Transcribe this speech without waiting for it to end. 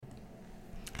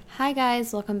Hi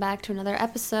guys, welcome back to another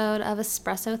episode of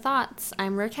Espresso Thoughts.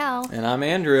 I'm Raquel. And I'm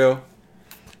Andrew.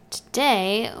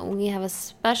 Today we have a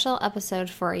special episode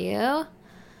for you.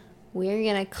 We're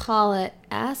going to call it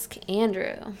Ask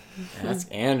Andrew. Ask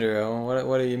Andrew?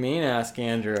 What do you mean, Ask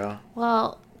Andrew?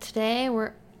 Well, today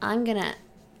I'm going to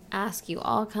ask you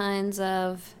all kinds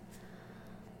of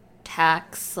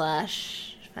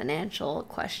tax/financial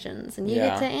questions, and you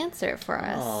get to answer it for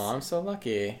us. Oh, I'm so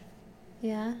lucky.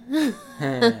 Yeah.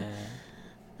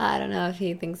 I don't know if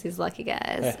he thinks he's lucky,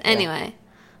 guys. Anyway,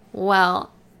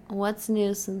 well, what's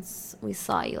new since we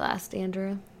saw you last,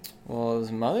 Andrew? Well, it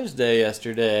was Mother's Day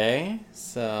yesterday,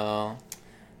 so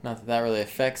not that really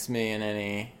affects me in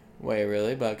any way,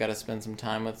 really, but I got to spend some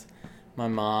time with my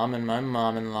mom and my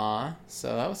mom-in-law,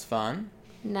 so that was fun.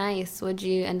 Nice. What'd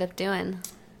you end up doing?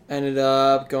 Ended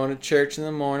up going to church in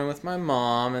the morning with my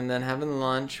mom and then having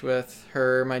lunch with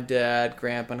her, my dad,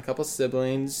 grandpa, and a couple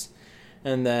siblings.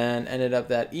 And then ended up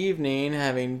that evening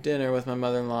having dinner with my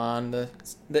mother-in-law and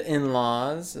the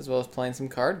in-laws, as well as playing some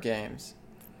card games.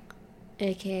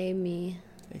 AKA me.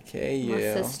 AKA you. My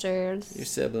sisters. Your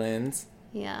siblings.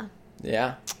 Yeah.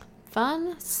 Yeah.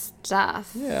 Fun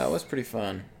stuff. Yeah, it was pretty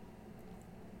fun.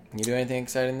 You do anything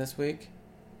exciting this week?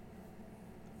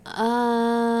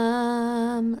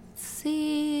 Let's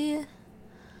see.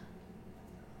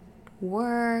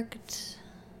 Worked.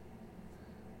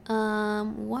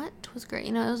 What was great?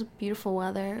 It was beautiful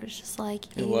weather. It was just like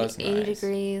 80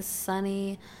 degrees,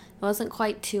 sunny. It wasn't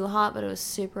quite too hot, but it was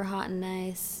super hot and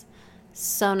nice.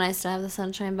 So nice to have the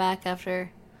sunshine back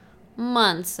after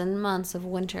months and months of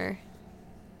winter.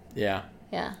 Yeah.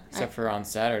 Yeah. Except for on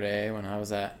Saturday when I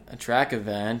was at a track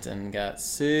event and got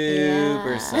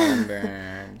super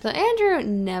sunburned. So Andrew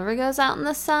never goes out in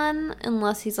the sun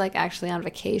unless he's like actually on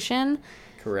vacation.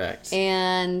 Correct.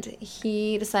 And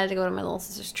he decided to go to my little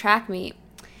sister's track meet.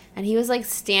 And he was like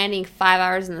standing 5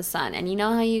 hours in the sun. And you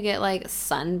know how you get like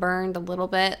sunburned a little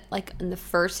bit like in the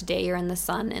first day you're in the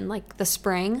sun in like the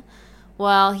spring?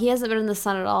 Well, he hasn't been in the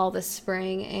sun at all this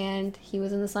spring, and he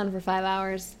was in the sun for 5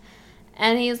 hours.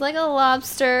 And he's like a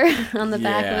lobster on the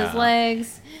back of his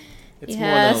legs. It's more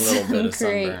than a little bit of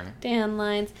great sunburn. tan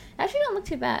lines. Actually, don't look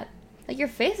too bad. Like, your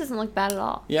face doesn't look bad at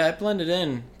all. Yeah, it blended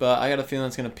in, but I got a feeling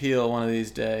it's going to peel one of these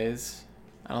days.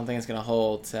 I don't think it's going to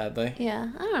hold, sadly. Yeah,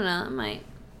 I don't know. It might.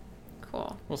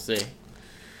 Cool. We'll see.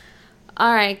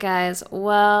 All right, guys.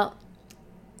 Well,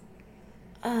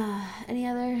 any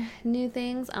other new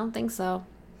things? I don't think so.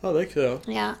 I think so.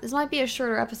 Yeah, this might be a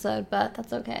shorter episode, but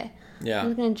that's okay. Yeah. I'm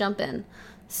just going to jump in.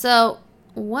 So,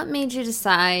 what made you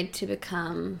decide to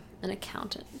become an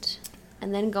accountant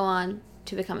and then go on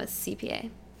to become a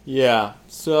CPA? Yeah.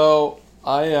 So,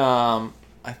 I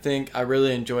think I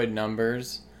really enjoyed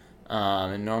numbers.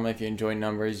 And normally if you enjoy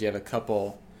numbers, you have a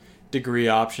couple degree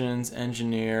options: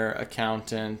 engineer,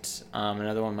 accountant.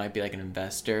 Another one might be like an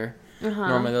investor.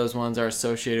 Normally those ones are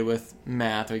associated with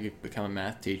math, or you could become a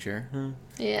math teacher.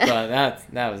 Yeah. But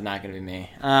that was not going to be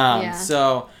me. Yeah.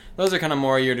 So those are kind of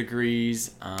more your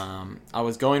degrees. I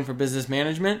was going for business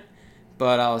management,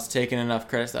 but I was taking enough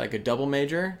credits that I could double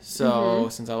major. So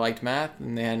since I liked math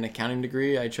and they had an accounting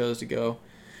degree, I chose to go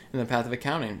in the path of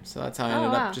accounting. So that's how I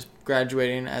ended up just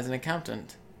graduating as an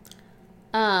accountant.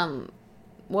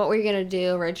 What were you going to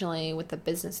do originally with the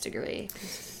business degree?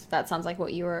 That sounds like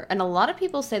what you were. And a lot of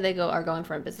people say they are going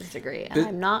for a business degree, and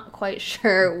I'm not quite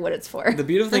sure what it's for. The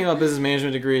beautiful thing about business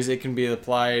management degrees, it can be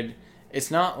applied. It's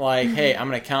not like, hey, I'm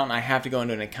an accountant, I have to go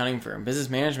into an accounting firm. Business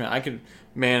management, I could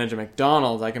manage a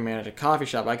McDonald's, I can manage a coffee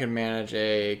shop, I can manage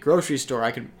a grocery store,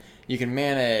 you can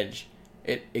manage.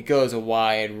 It goes a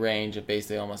wide range of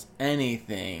basically almost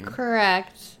anything.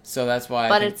 Correct. So that's why.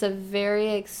 But it's a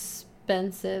very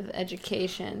expensive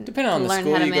education. Depending on the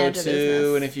school you go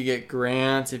to, and if you get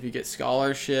grants, if you get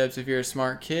scholarships, if you're a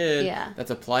smart kid that's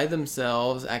applied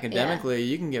themselves academically,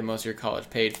 you can get most of your college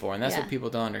paid for, and that's what people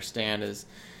don't understand is.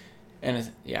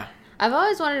 I've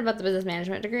always wondered about the business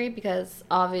management degree because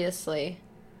obviously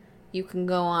you can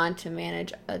go on to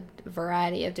manage a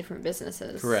variety of different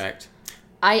businesses. Correct.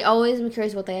 I always am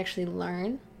curious what they actually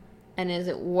learn, and is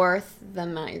it worth the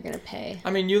amount you're going to pay?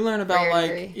 I mean, you learn about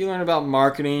marketing, you learn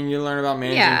about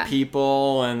managing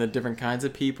people and the different kinds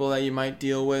of people that you might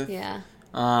deal with. Yeah.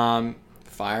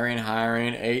 Firing,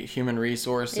 hiring, human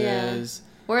resources. Yeah.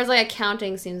 Whereas like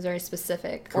accounting seems very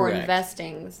specific, Correct. or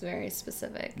investing is very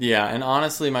specific. Yeah, and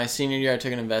honestly, my senior year I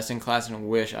took an investing class and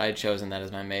wish I had chosen that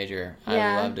as my major.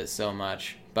 Yeah. I loved it so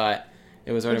much, but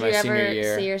it was already my senior year. Would you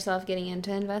ever see yourself getting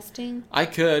into investing? I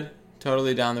could,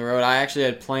 totally down the road. I actually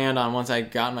had planned on, once I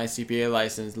got my CPA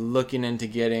license, looking into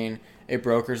getting a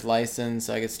broker's license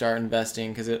so I could start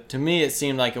investing, because to me it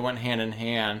seemed like it went hand in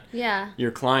hand. Yeah.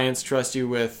 Your clients trust you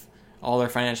with all their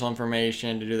financial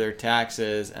information to do their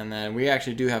taxes, and then we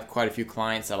actually do have quite a few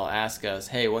clients that'll ask us,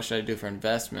 hey, what should I do for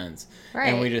investments? Right.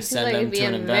 And we just send like them it'd be to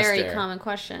an a investor. very common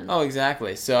question. Oh,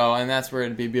 exactly. So, and that's where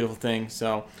it'd be a beautiful thing.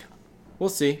 So we'll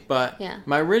see. But Yeah.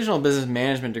 my original business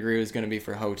management degree was going to be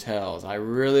for hotels. I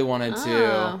really wanted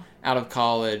to, out of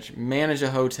college, manage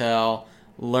a hotel,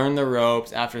 learn the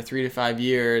ropes. After 3 to 5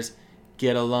 years,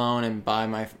 get a loan and buy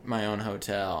my own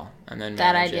hotel, and then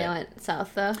that manage idea it. went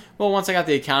south, though. Well, once I got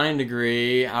the accounting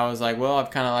degree, I was like, well,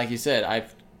 I've kind of, like you said,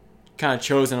 I've kind of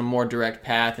chosen a more direct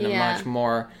path and a much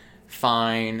more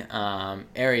fine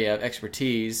area of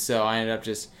expertise. So I ended up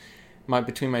just,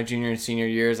 between my junior and senior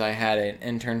years, I had an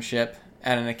internship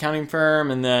at an accounting firm,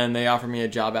 and then they offered me a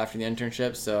job after the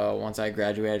internship. So once I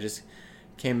graduated, I just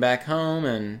came back home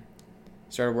and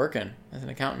started working as an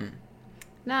accountant.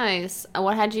 Nice.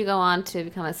 What had you go on to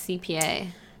become a CPA?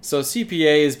 So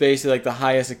CPA is basically like the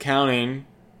highest accounting,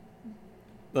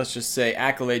 let's just say,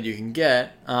 accolade you can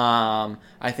get. I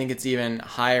think it's even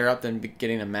higher up than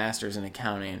getting a master's in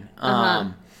accounting.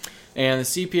 And the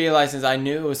CPA license, I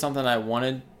knew it was something I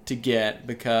wanted to get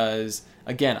because,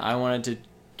 again, I wanted to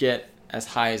get as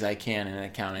high as I can in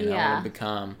accounting. Yeah. I want to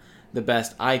become the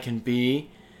best I can be.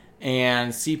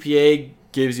 And CPA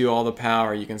gives you all the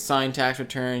power. You can sign tax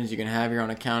returns. You can have your own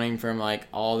accounting firm, like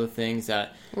all the things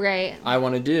that I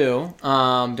want to do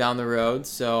down the road.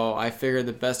 So I figured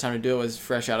the best time to do it was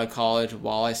fresh out of college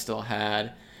while I still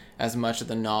had as much of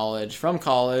the knowledge from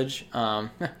college, kind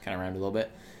of rhymed a little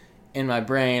bit, in my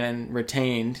brain and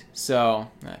retained. So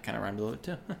that kind of rhymed a little bit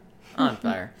too. On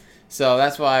fire. So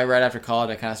that's why right after college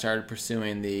I kind of started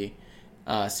pursuing the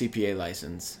CPA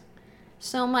license.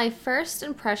 So my first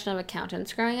impression of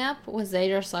accountants growing up was they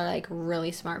just are like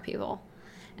really smart people.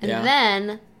 And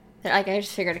then I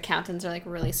just figured accountants are like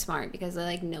really smart because they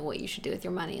like know what you should do with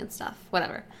your money and stuff.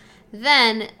 Whatever.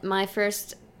 Then my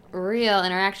first real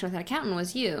interaction with an accountant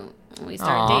was you when we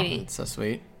started dating. That's so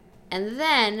sweet. And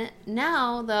then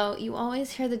now though, you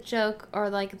always hear the joke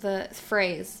or like the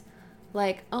phrase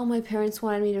like, oh, my parents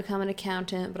wanted me to become an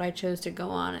accountant, but I chose to go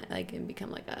on like and become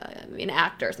like an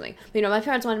actor or something. But, my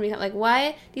parents wanted me to become like,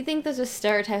 why do you think there's a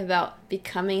stereotype about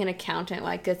becoming an accountant?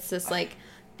 Like it's this like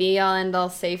be all end all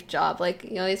safe job. Like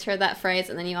you always hear that phrase,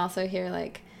 and then you also hear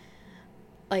like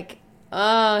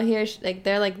oh, here's like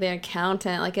they're like the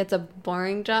accountant, like it's a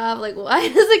boring job. Like why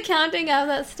does accounting have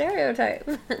that stereotype?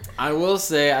 I will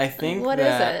say I think what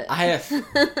that is it? I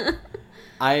have.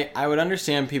 I would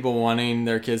understand people wanting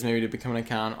their kids maybe to become an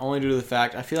accountant only due to the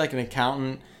fact I feel like an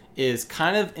accountant is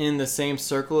kind of in the same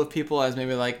circle of people as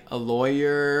maybe like a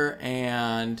lawyer,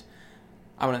 and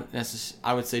I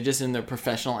would say just in the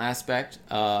professional aspect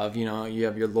of, you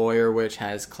have your lawyer, which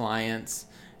has clients,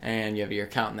 and you have your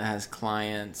accountant that has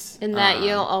clients. In that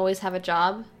you'll always have a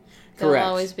job? Correct. There'll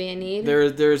always be a need?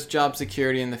 There's job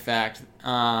security in the fact,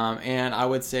 and I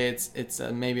would say it's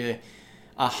maybe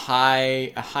a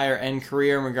higher end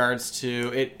career in regards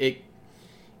to it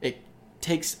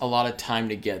takes a lot of time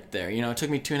to get there. It took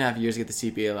me 2.5 years to get the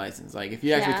CPA license. Like if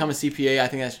you actually become a CPA, I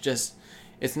think that's just,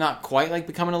 it's not quite like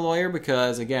becoming a lawyer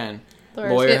because again,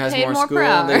 lawyer has more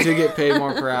school. They do get paid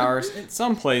more per hour in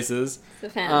some places.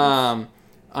 Depends.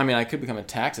 I could become a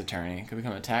tax attorney. I could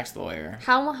become a tax lawyer.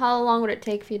 How long would it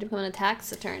take for you to become a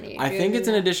tax attorney? I think it's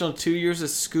an additional 2 years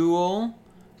of school,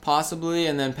 possibly,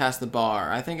 and then pass the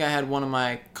bar. I think I had one of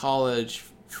my college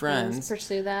friends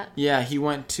pursue that. Yeah, he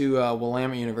went to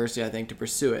Willamette University, I think, to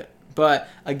pursue it. But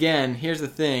again, here's the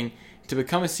thing: to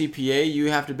become a CPA,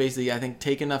 you have to basically, I think,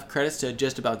 take enough credits to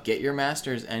just about get your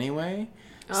master's anyway.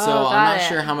 So I'm not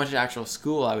sure how much actual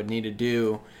school I would need to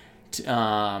do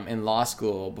in law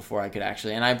school before I could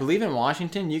actually. And I believe in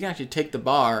Washington, you can actually take the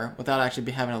bar without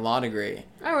actually having a law degree.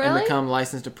 Oh, really? And become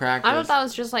licensed to practice. I thought that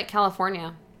was just like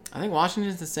California. I think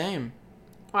Washington's the same.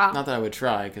 Wow. Not that I would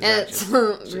try, because it's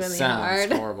that just really sounds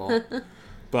hard. horrible.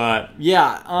 But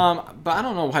yeah, but I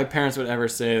don't know why parents would ever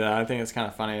say that. I think it's kind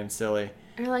of funny and silly.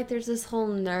 Or like there's this whole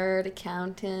nerd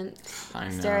accountant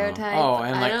stereotype. Oh,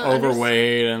 and like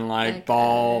overweight and like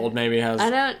bald, maybe has.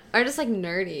 Or just like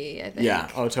nerdy, I think. Yeah,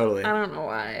 oh totally. I don't know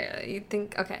why. You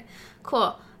think, okay,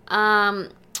 cool.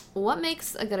 What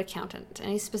makes a good accountant?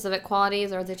 Any specific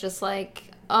qualities, or is it just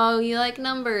like, oh, you like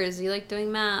numbers, you like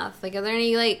doing math? Like, are there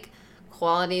any like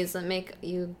qualities that make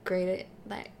you great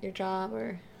at your job?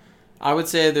 Or I would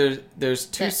say there's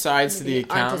two sides to the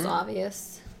accountant. Aren't as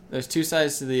obvious. There's two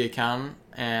sides to the accountant,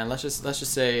 and let's just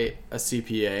say a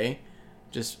CPA,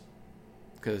 just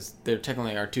because there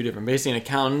technically are two different. Basically, an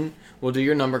accountant will do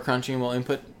your number crunching, will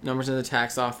input numbers into the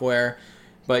tax software,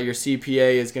 but your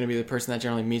CPA is going to be the person that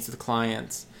generally meets with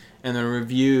clients and then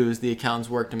reviews the accountant's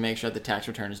work to make sure that the tax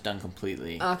return is done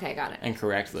completely. Okay, got it. And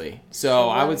correctly. So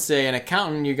I would say an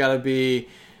accountant, you got to be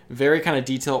very kind of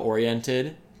detail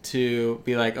oriented to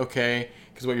be like, okay,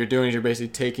 because what you're doing is you're basically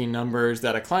taking numbers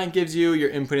that a client gives you, you're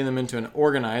inputting them into an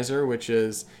organizer, which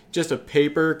is just a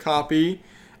paper copy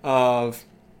of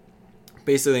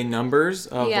basically numbers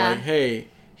of like, hey,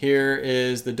 here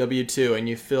is the W-2, and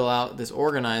you fill out this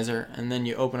organizer, and then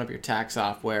you open up your tax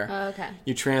software. Okay.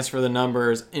 You transfer the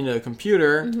numbers into the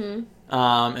computer,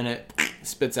 and it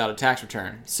spits out a tax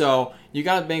return. So you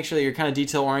got to make sure that you're kind of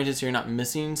detail-oriented so you're not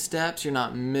missing steps, you're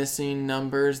not missing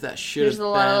numbers that should have been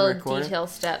recorded. There's a lot of detail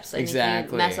steps, and exactly.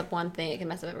 if you mess up one thing, it can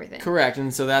mess up everything. Correct,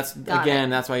 and so that's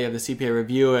why you have the CPA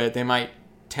review it. They might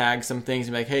tag some things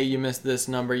and be like, hey, you missed this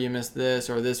number, you missed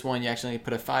this, or this one, you actually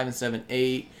put a 5 instead of an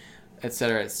 8,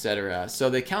 etc., etc. So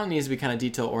the accountant needs to be kind of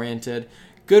detail-oriented.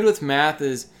 Good with math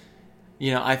is,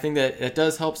 I think that it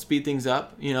does help speed things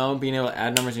up. Being able to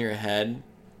add numbers in your head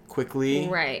quickly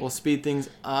will speed things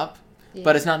up. Yeah.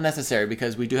 But it's not necessary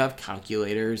because we do have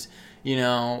calculators.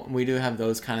 We do have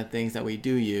those kind of things that we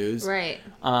do use. Right.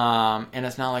 And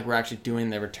it's not like we're actually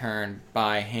doing the return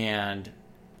by hand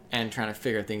and trying to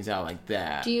figure things out like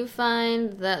that. Do you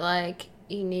find that,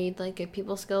 you need, good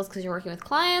people skills because you're working with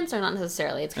clients, or not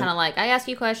necessarily? It's kind of like, I ask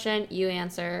you a question, you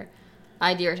answer,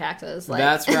 I do your taxes.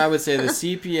 That's where I would say the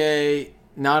CPA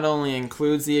not only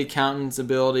includes the accountant's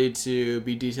ability to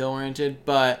be detail-oriented,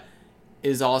 but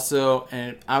is also,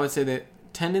 and I would say the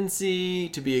tendency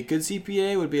to be a good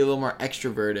CPA would be a little more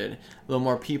extroverted, a little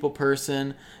more people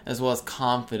person, as well as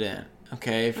confident.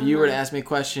 Okay, if you were to ask me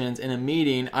questions in a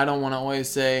meeting, I don't want to always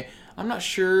say, I'm not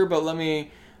sure, but I'll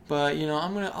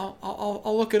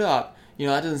look it up.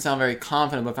 That doesn't sound very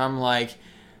confident, but if I'm like,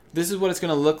 this is what it's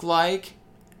going to look like,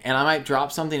 and I might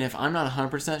drop something if I'm not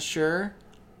 100% sure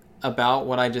about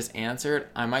what I just answered,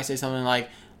 I might say something like,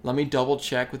 let me double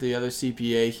check with the other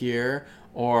CPA here,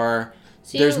 or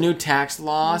there's new tax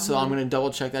law, so I'm going to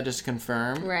double check that just to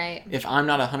confirm. Right. If I'm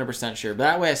not 100% sure. But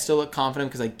that way I still look confident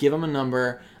because I give them a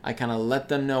number, I kind of let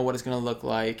them know what it's going to look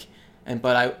like,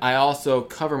 but I also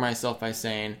cover myself by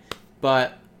saying,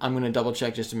 but I'm going to double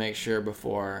check just to make sure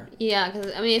before. Yeah, because,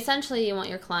 essentially you want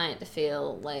your client to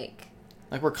feel like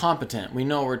we're competent. We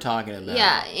know what we're talking about.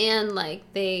 Yeah, and,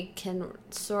 they can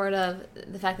sort of,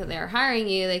 the fact that they're hiring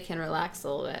you, they can relax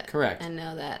a little bit. Correct. And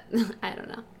know that, I don't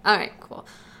know. All right, cool.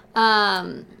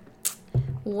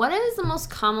 What is the most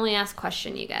commonly asked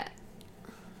question you get?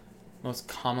 Most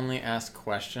commonly asked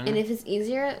question? And if it's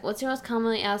easier, what's your most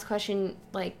commonly asked question,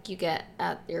 you get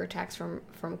at your tax from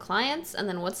clients? And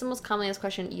then what's the most commonly asked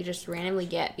question you just randomly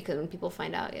get because when people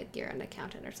find out you're an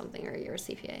accountant or something, or you're a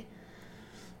CPA?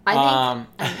 I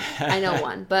think I know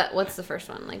one, but what's the first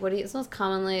one? What's the most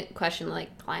commonly question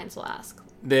clients will ask?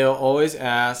 They'll always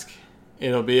ask,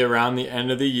 it'll be around the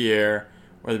end of the year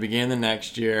or the beginning of the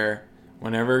next year,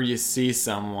 whenever you see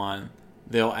someone,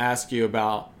 they'll ask you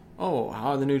about, how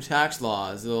are the new tax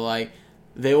laws?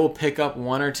 They will pick up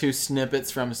one or two snippets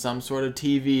from some sort of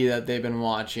TV that they've been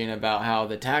watching about how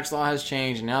the tax law has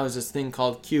changed and now there's this thing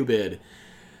called QBID.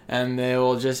 And they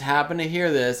will just happen to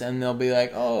hear this, and they'll be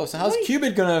like, so how's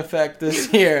QBID going to affect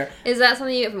this year? Is that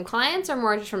something you get from clients or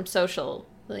more just from socially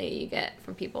you get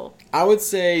from people? I would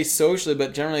say socially,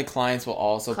 but generally clients will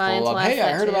also pull up, hey,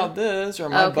 I heard about this, or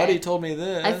my buddy told me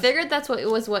this. I figured that's what you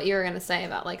were going to say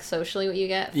about, socially what you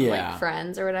get from,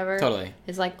 friends or whatever. Totally.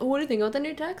 It's what do you think about the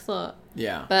new tax law?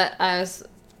 Yeah. But I was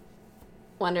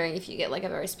wondering if you get, a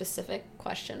very specific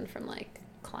question from,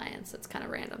 clients. It's kind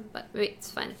of random, but it's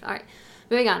fine. All right.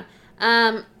 Moving on.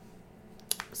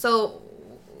 So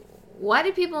why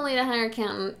do people need a hire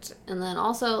accountant? And then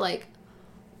also,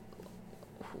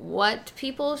 what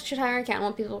people should hire an accountant?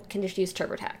 What people can just use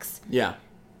TurboTax? Yeah.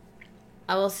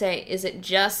 I will say, is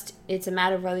it it's a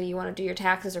matter of whether you want to do your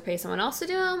taxes or pay someone else to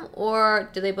do them? Or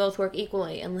do they both work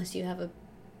equally unless you have a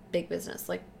big business?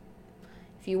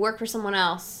 If you work for someone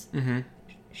else,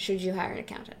 should you hire an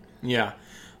accountant? Yeah.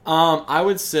 I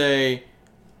would say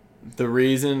the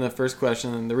reason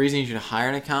you should hire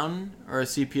an accountant or a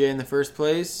CPA in the first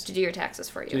place to do your taxes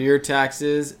for you. To do your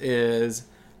taxes is,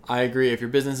 I agree, if your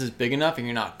business is big enough and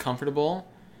you're not comfortable.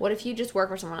 What if you just work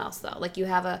for someone else, though? You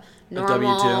have a normal...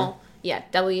 W-2? Yeah,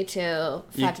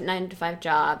 W-2, 9 to 5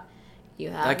 job.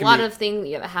 You have a lot of things.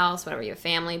 You have a house, whatever, you have a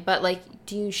family. But,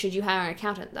 should you hire an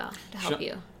accountant, though, to help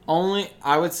you?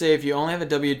 I would say if you only have a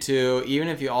W-2, even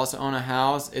if you also own a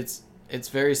house, it's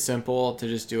very simple to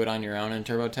just do it on your own in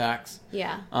TurboTax.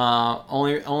 Yeah.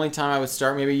 Only time I would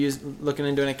start maybe looking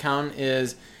into an accountant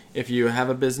is if you have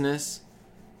a business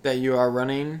that you are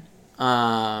running.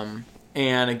 And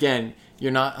again,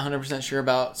 you're not 100% sure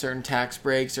about certain tax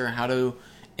breaks or how to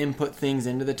input things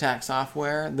into the tax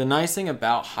software. The nice thing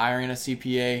about hiring a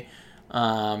CPA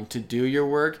to do your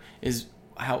work is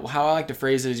how I like to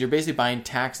phrase it is you're basically buying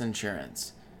tax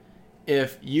insurance.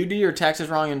 If you do your taxes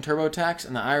wrong in TurboTax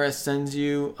and the IRS sends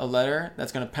you a letter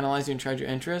that's going to penalize you and charge you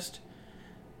interest,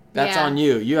 that's on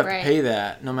you. You have to pay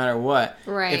that no matter what.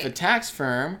 Right. If a tax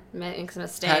firm makes a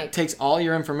mistake, takes all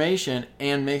your information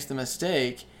and makes the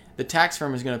mistake, the tax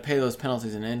firm is going to pay those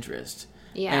penalties and interest.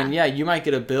 Yeah. And yeah, you might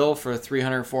get a bill for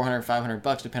 $300, $400,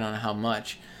 $500 depending on how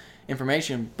much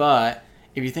information. But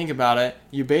if you think about it,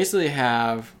 you basically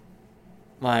have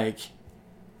like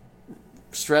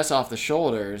stress off the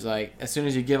shoulders. Like as soon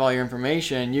as you give all your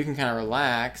information, you can kind of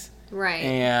relax. Right.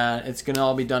 And it's going to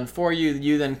all be done for you.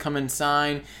 You then come and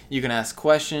sign. You can ask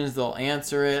questions. They'll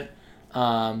answer it.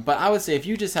 But I would say if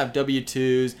you just have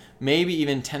W-2s, maybe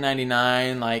even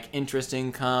 1099, like interest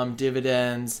income,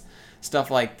 dividends, stuff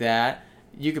like that,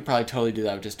 you could probably totally do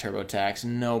that with just TurboTax.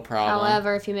 No problem.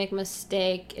 However, if you make a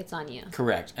mistake, it's on you.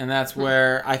 Correct. And that's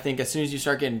where I think as soon as you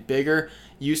start getting bigger,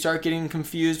 you start getting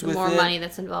confused with it. More money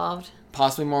that's involved.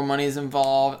 Possibly more money is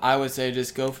involved. I would say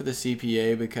just go for the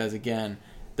CPA because, again,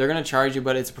 they're going to charge you,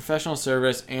 but it's a professional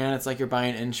service, and it's like you're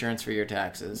buying insurance for your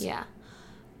taxes. Yeah.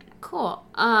 Cool.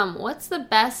 What's the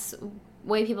best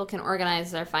way people can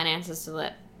organize their finances so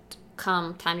that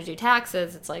come time to do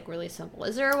taxes, it's like really simple?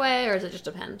 Is there a way, or does it just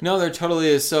depend? No, there totally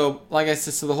is. So, like I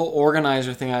said, the whole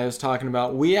organizer thing I was talking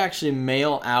about, we actually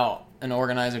mail out an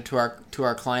organizer to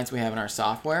our clients we have in our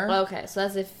software. Okay, so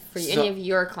that's if for any of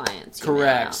your clients.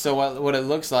 Correct. So what it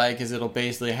looks like is it'll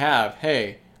basically have,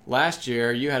 hey, last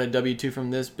year you had a W-2 from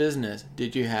this business.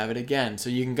 Did you have it again? So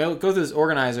you can go through this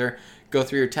organizer, go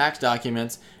through your tax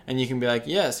documents, and you can be like,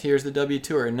 yes, here's the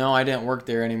W-2, or no, I didn't work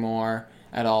there anymore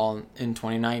at all in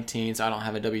 2019, so I don't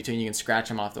have a W-2, and you can scratch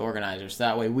them off the organizer. So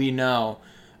that way we know,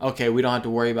 okay, we don't have to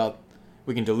worry about,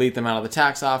 we can delete them out of the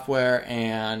tax software,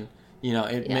 and, you know,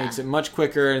 it makes it much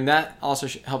quicker, and that also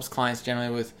helps clients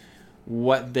generally with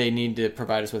what they need to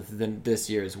provide us with this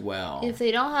year as well. If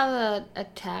they don't have a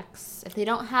tax, if they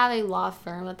don't have a law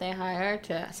firm that they hire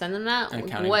to send them that,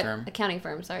 accounting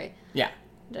firm, sorry. Yeah.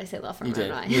 Did I say law firm? You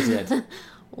did.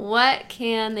 What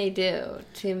can they do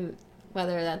to,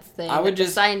 whether that's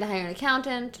deciding to hire an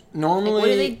accountant? Normally, like, what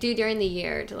do they do during the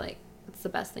year to what's the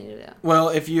best thing to do? Well,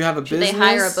 if you have a business, should they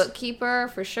hire a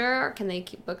bookkeeper for sure? Or can they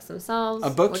keep books themselves? A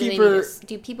bookkeeper.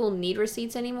 Do people need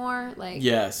receipts anymore?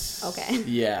 Yes. Okay.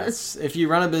 Yes. If you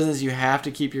run a business, you have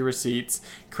to keep your receipts.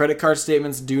 Credit card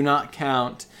statements do not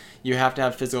count. You have to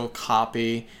have physical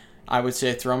copy. I would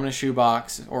say throw them in a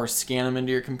shoebox or scan them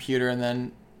into your computer and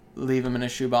then leave them in a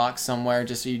shoebox somewhere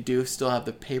just so you do still have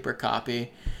the paper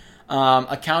copy.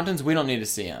 Accountants, we don't need to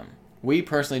see them. We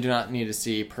personally do not need to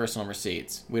see personal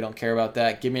receipts. We don't care about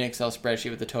that. Give me an Excel spreadsheet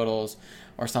with the totals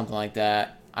or something like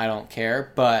that. I don't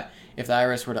care. But if the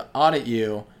IRS were to audit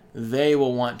you, they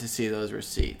will want to see those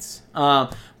receipts.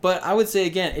 But I would say,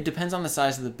 again, it depends on the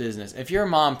size of the business. If you're a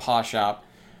mom and pop shop,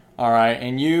 all right,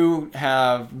 and you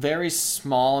have very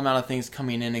small amount of things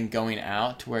coming in and going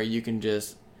out to where you can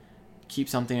just keep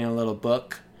something in a little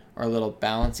book or a little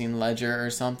balancing ledger or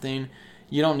something,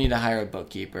 you don't need to hire a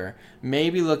bookkeeper.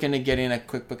 Maybe look into getting a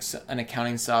QuickBooks, an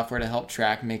accounting software to help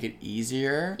track, make it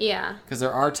easier. Yeah. Because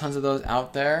there are tons of those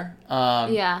out there.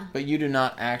 Yeah. But you do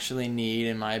not actually need,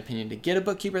 in my opinion, to get a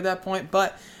bookkeeper at that point.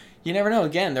 But you never know.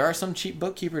 Again, there are some cheap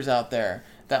bookkeepers out there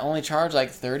that only charge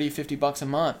like $30-$50 a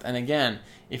month. And again,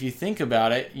 if you think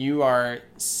about it, you are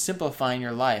simplifying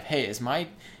your life. Hey, is my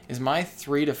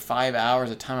 3 to 5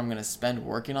 hours of time I'm going to spend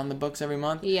working on the books every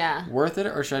month worth it?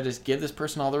 Or should I just give this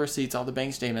person all the receipts, all the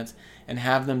bank statements, and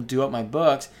have them do up my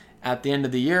books? At the end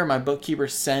of the year, my bookkeeper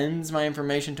sends my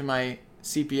information to my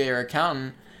CPA or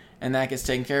accountant, and that gets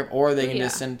taken care of. Or they can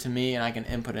just send it to me, and I can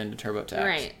input it into TurboTax.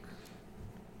 Right.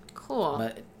 Cool.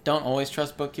 But don't always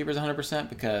trust bookkeepers 100%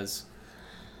 because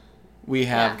we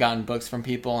have gotten books from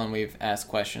people, and we've asked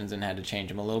questions and had to change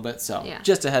them a little bit. So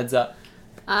just a heads up.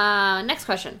 Next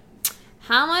question.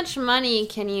 How much money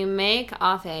can you make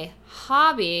off a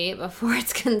hobby before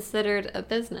it's considered a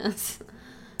business?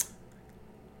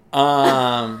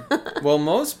 Well,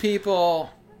 most people,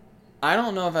 I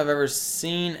don't know if I've ever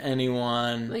seen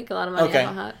anyone make a lot of money off a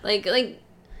hobby. Like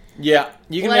yeah,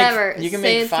 you can whatever. Make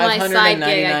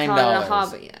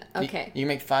 $599. Okay. You can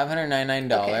make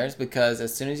 $599 because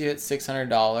as soon as you hit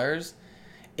 $600,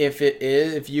 if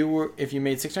you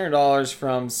made $600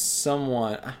 from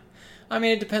someone, I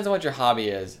mean, it depends on what your hobby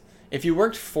is. If you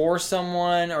worked for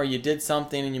someone or you did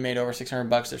something and you made over $600,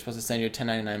 they're supposed to send you a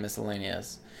 1099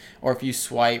 miscellaneous. Or if you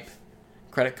swipe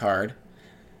credit card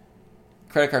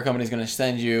company is going to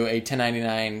send you a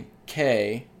 1099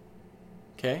 K.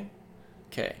 K?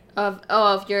 K.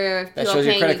 Of your That people shows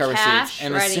your paying credit you card cash, receipts.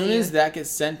 And as writing soon you- as that gets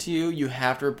sent to you, you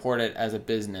have to report it as a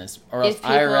business. Or else if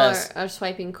people IRS... are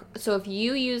swiping, so if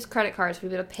you use credit cards for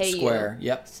people to pay Square.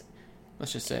 Yep.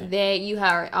 Let's just say. you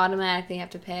automatically have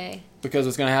to pay. Because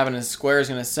what's going to happen is Square is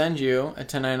going to send you a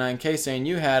 1099-K saying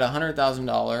you had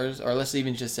 $100,000, or let's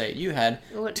even just say you had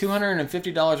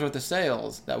 $250 worth of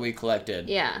sales that we collected.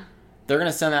 Yeah. They're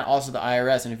going to send that also to the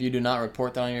IRS, and if you do not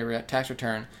report that on your tax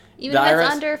return, Even the if IRS,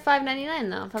 it's under $5.99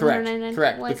 though.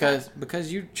 correct, Why is that?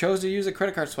 because you chose to use a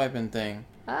credit card swiping thing.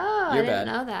 Oh, You're I didn't bad.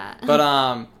 know that.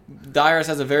 But the IRS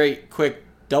has a very quick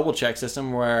double check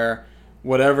system where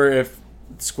whatever, if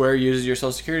Square uses your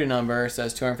social security number,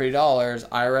 says $250,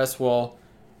 IRS will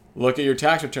look at your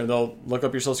tax return. They'll look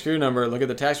up your social security number, look at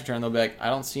the tax return. They'll be like, I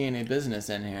don't see any business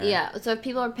in here. Yeah. So if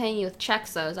people are paying you with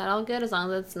checks, though, is that all good as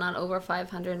long as it's not over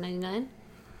 $599?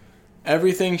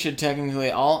 Everything should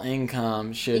technically, all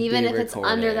income should Even be if it's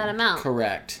recorded. under that amount?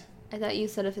 Correct. I thought you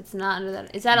said if it's not under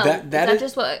that. Is that That is that is-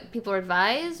 just what people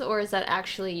advise, or is that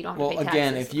actually you don't have Well, to pay taxes?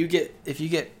 again, if you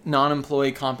get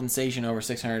non-employee compensation over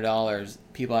 $600,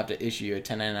 people have to issue you a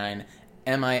 1099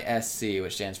 MISC,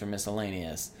 which stands for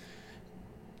miscellaneous,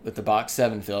 with the box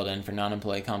 7 filled in for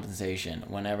non-employee compensation.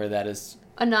 Whenever that is,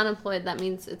 a non-employed, that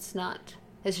means it's not.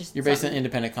 It's just you're basically an something-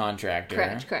 independent contractor.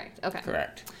 Correct. Okay.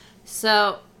 Correct.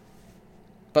 So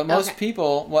But most Okay.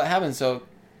 people, what happens? So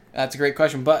that's a great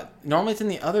question. But normally it's in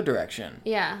the other direction.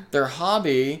 yeah, Their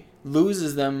hobby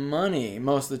loses them money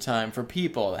most of the time for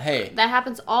people. Hey. that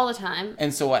happens all the time.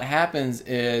 And so what happens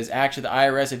is actually the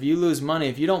IRS, if you lose money,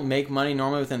 if you don't make money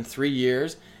normally within 3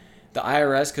 years, the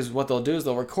IRS, because what they'll do is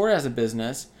they'll record it as a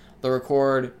business, they'll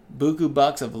record buku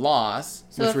bucks of loss,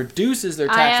 So which if reduces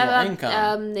their I taxable have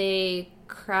income. the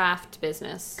craft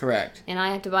business, Correct. and I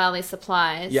have to buy all these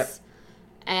supplies. Yep.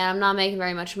 And I'm not making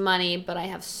very much money, but I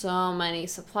have so many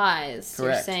supplies. So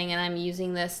you're Correct. saying, and I'm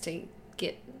using this to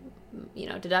get,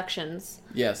 deductions.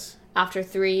 Yes. After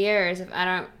 3 years, if I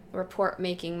don't report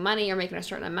making money or making a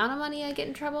certain amount of money, I get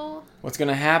in trouble. What's going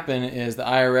to happen is the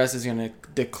IRS is going to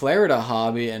declare it a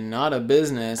hobby and not a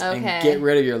business and Okay. get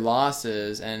rid of your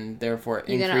losses and therefore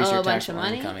You're gonna increase owe your a bunch of taxable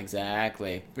money? income.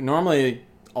 Exactly. But normally,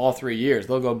 all 3 years.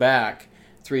 They'll go back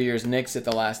 3 years, nix it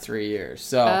the last 3 years.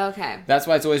 So Okay. that's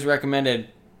why it's always recommended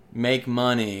make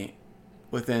money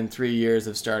within 3 years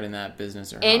of starting that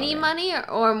business or Any hobby. money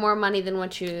or more money than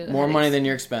what you More had money than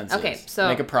your expenses. Okay, so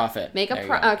make a profit. make a There you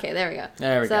go. Okay, there we go.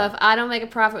 There we so go. if I don't make a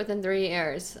profit within 3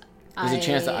 years, There's a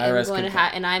chance the I am IRS going could- to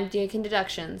and I'm taking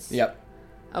deductions. Yep.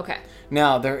 Okay.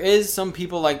 Now there is some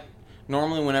people like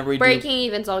normally whenever we do Breaking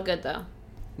even's all good though.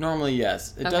 normally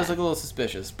yes it does Okay. look a little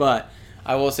suspicious, but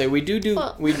I will say we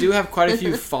Well- do have quite a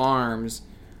few farms,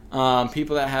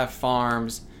 people that have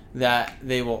farms that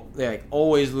they like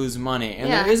always lose money, and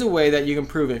Yeah. there is a way that you can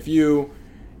prove if you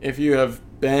have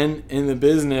been in the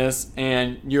business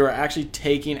and you're actually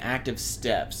taking active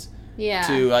steps Yeah.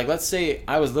 to, like, let's say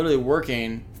I was literally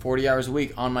working 40 hours a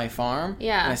week on my farm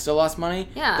Yeah. and I still lost money,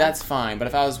 Yeah. that's fine. But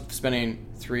if I was spending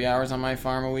 3 hours on my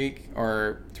farm a week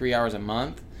or 3 hours a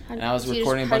month and I was So you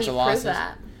recording a how bunch do of you prove losses,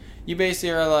 that? you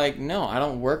basically are like, no, I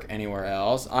don't work anywhere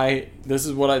else. This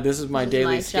is my This is daily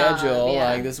my job, schedule. yeah.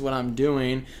 Like, this is what I'm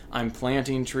doing. I'm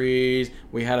planting trees.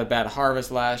 We had a bad harvest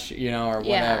last, or Yeah.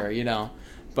 whatever,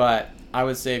 But I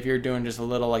would say if you're doing just a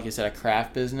little, like you said, a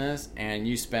craft business, and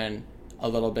you spend a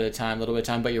little bit of time,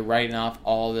 but you're writing off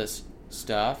all this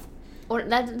stuff. Or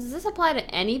does this apply to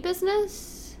any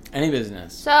business? Any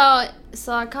business. So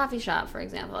a coffee shop, for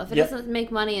example, if it Yep. doesn't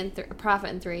make money in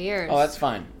profit in 3 years, Oh, that's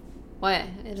fine. why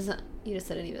it doesn't? You just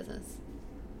said any business.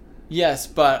 Yes,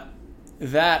 but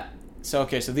so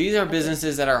these are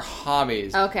businesses that are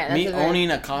hobbies. Okay, that's Me a very-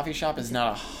 owning a coffee shop is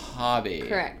not a hobby.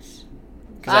 Correct.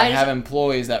 Because I just- have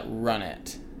employees that run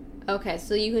it. Okay,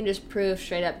 so you can just prove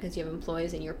straight up because you have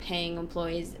employees and you're paying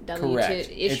employees W-2, Correct. It's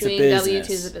a issuing business.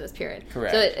 W-2s of business, period.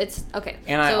 Correct. So it's, okay.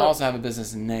 And I so, also have a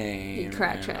business name.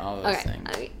 Correct, and correct. all those Okay, things.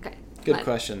 okay. Good Fine.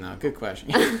 question, though. Good question.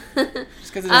 Just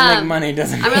because it doesn't make money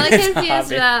doesn't mean I'm really it's a confused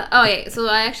hobby. about. Oh, yeah. So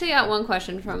I actually got one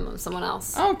question from someone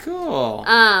else. Oh, cool.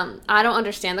 I don't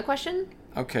understand the question,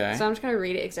 Okay. so I'm just gonna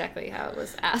read it exactly how it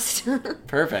was asked.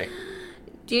 Perfect.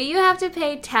 Do you have to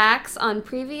pay tax on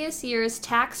previous year's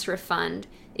tax refund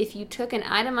if you took an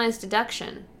itemized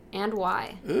deduction, and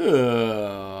why?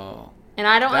 Ooh. And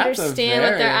I don't That's a understand what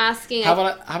they're very- asking. How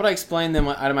about I explain them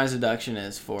what itemized deduction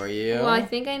is for you? Well, I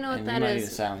think I know what And you that might need to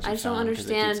is. silence I your just don't phone 'cause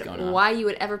it keeps understand going on. why you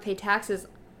would ever pay taxes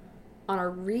on a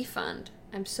refund.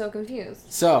 I'm so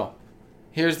confused. So,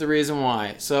 here's the reason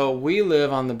why. So, we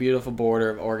live on the beautiful border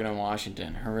of Oregon and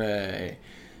Washington. Hooray.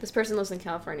 This person lives in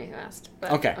California who asked.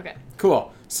 But, Okay.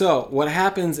 Cool. So what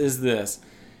happens is this.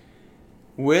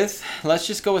 Let's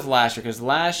just go with last year, because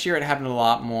last year it happened a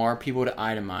lot more. People would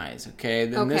itemize, okay?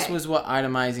 Then this was what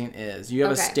itemizing is. You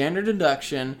have a standard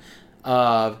deduction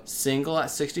of single at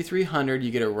 $6,300.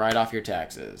 You get it right off your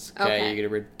taxes. Okay, you get to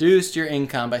reduce your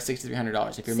income by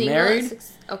 $6,300. If you're married,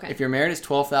 if you're married, it's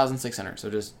 $12,600. So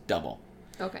just double.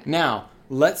 Okay. Now,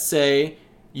 let's say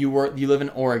you live in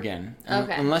Oregon,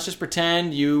 and let's just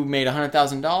pretend you made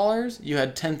 $100,000. You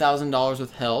had $10,000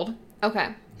 withheld.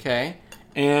 Okay.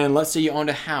 And let's say you owned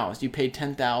a house. You paid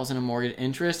 $10,000 in mortgage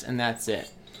interest, and that's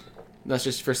it. That's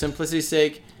just for simplicity's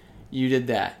sake. You did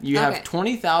that. You have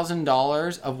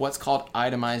 $20,000 of what's called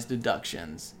itemized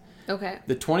deductions. Okay.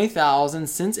 The $20,000,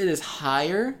 since it is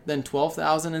higher than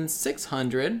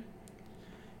 $12,600,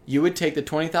 you would take the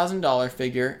 $20,000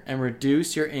 figure and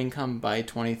reduce your income by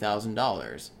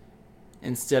 $20,000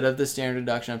 instead of the standard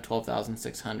deduction of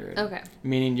 $12,600. Okay.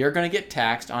 Meaning you're going to get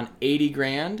taxed on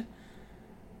 $80,000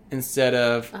 instead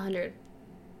of 100.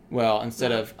 Well,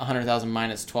 instead of 100,000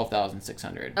 minus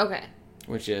 12,600. Okay.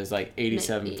 Which is like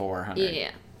 87,400.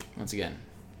 Yeah. Once again,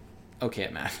 okay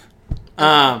at math.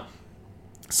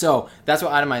 So that's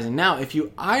what itemizing. Now, if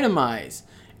you itemize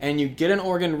and you get an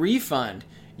Oregon refund,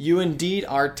 you indeed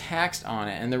are taxed on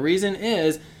it. And the reason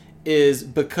is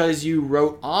because you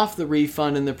wrote off the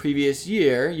refund in the previous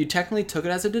year. You technically took it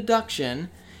as a deduction.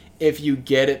 If you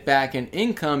get it back in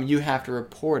income, you have to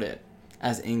report it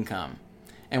as income.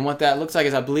 And what that looks like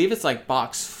is, I believe it's like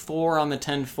box 4 on the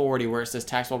 1040 where it says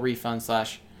taxable refund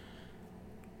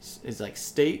 / is like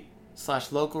state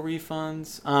 / local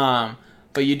refunds.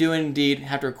 But you do indeed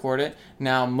have to record it.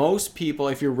 Now, most people,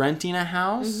 if you're renting a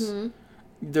house,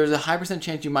 there's a high %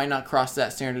 chance you might not cross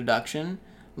that standard deduction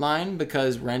line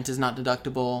because rent is not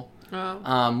deductible.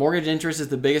 Mortgage interest is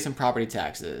the biggest in property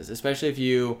taxes, especially if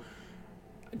you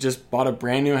just bought a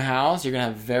brand new house. You're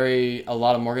going to have a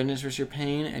lot of mortgage interest you're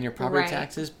paying and your property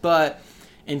taxes. But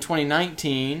in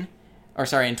 2018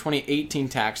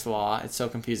 tax law, it's so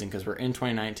confusing because we're in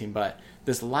 2019, but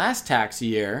this last tax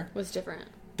year was different.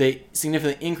 They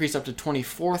significantly increased up to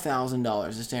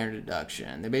 $24,000 the standard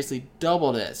deduction. They basically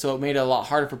doubled it. So it made it a lot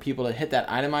harder for people to hit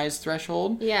that itemized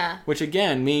threshold. Yeah. Which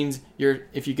again means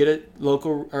if you get a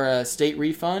local or a state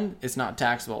refund, it's not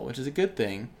taxable, which is a good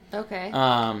thing. Okay.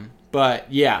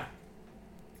 But yeah.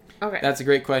 Okay. That's a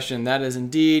great question. That is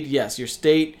indeed, yes, your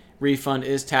state refund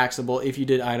is taxable if you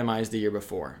did itemize the year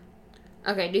before.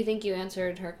 Okay, do you think you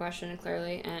answered her question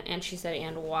clearly? And she said,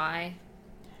 and why?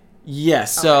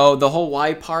 Yes, so the whole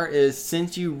why part is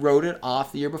since you wrote it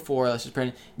off the year before, let's just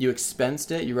pretend you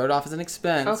expensed it, you wrote it off as an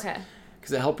expense. Okay.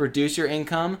 Because it helped reduce your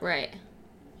income. Right.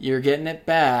 You're getting it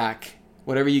back.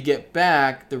 Whatever you get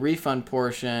back, the refund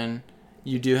portion,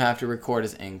 you do have to record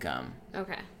as income.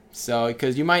 Okay. So,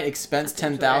 because you might expense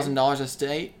 $10,000 a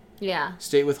state. Yeah.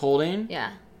 State withholding.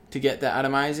 Yeah. To get the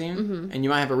itemizing. And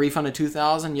you might have a refund of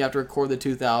 $2,000. You have to record the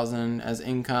 $2,000 as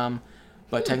income.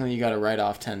 But technically you got to write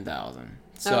off $10,000.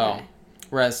 So,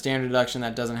 whereas standard deduction,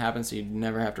 that doesn't happen, so you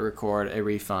never have to record a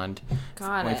refund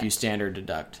if you standard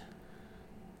deduct.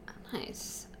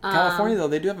 Nice. California, though,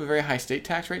 they do have a very high state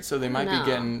tax rate, so they might be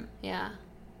getting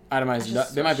itemized.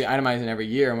 They might be itemizing every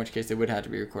year, in which case they would have to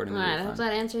be recording the refund. I hope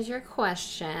that answers your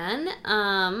question.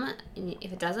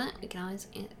 If it doesn't, we can always,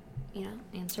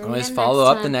 answer it. Always follow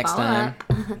up the next time.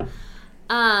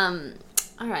 All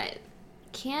right.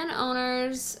 Can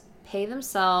owners pay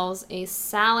themselves a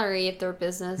salary if their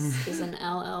business is an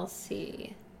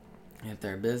LLC? If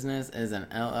their business is an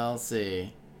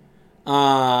LLC.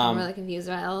 I'm really confused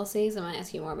about LLCs. I'm going to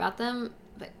ask you more about them.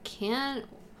 But can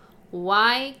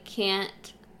they?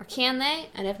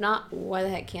 And if not, why the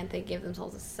heck can't they give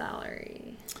themselves a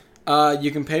salary? You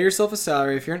can pay yourself a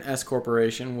salary if you're an S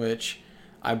corporation, which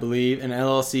I believe an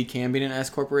LLC can be an S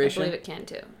corporation. I believe it can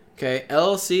too. Okay,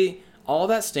 LLC, all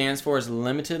that stands for is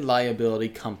limited liability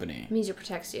company. It means it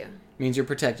protects you. Means you're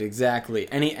protected,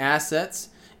 exactly. Any assets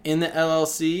in the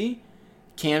LLC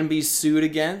can be sued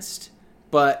against,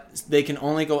 but they can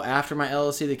only go after my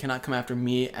LLC. They cannot come after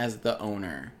me as the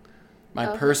owner.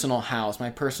 My personal house,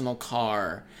 my personal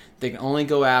car. They can only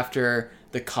go after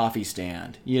the coffee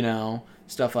stand,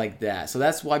 stuff like that. So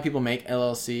that's why people make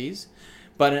LLCs.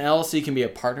 But an LLC can be a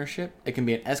partnership. It can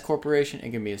be an S corporation. It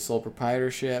can be a sole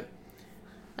proprietorship.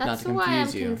 That's why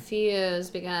I'm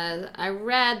confused, because I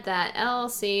read that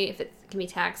LLC, if it can be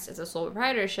taxed as a sole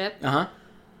proprietorship,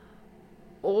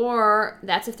 or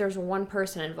that's if there's one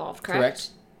person involved, correct?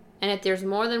 And if there's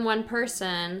more than one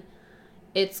person,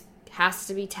 it has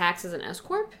to be taxed as an S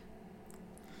corp?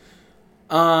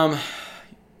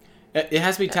 It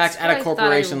has to be taxed at a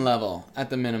corporation level at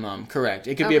the minimum. Correct.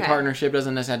 It could be a partnership.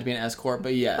 Doesn't necessarily have to be an S corp,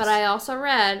 but yes. But I also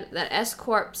read that S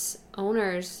corps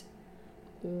owners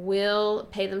will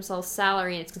pay themselves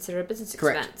salary and it's considered a business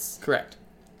expense. Correct.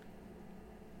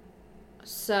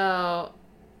 So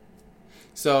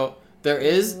there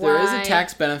is a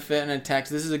tax benefit and a tax.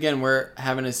 This is again where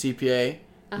having a CPA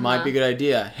might be a good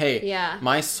idea. Hey,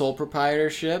 my sole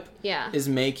proprietorship is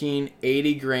making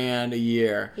 $80,000 a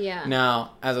year. Yeah.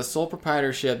 Now, as a sole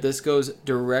proprietorship, this goes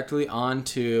directly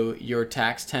onto your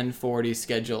tax 1040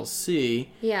 Schedule C.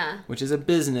 Yeah. Which is a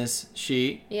business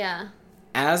sheet. Yeah.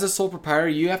 As a sole proprietor,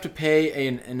 you have to pay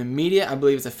an immediate, I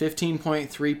believe it's a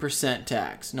 15.3%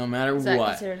 tax, no matter what. Is that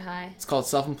considered high? It's called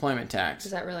self-employment tax.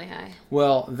 Is that really high?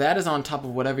 Well, that is on top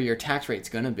of whatever your tax rate's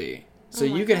going to be. So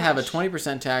you could have a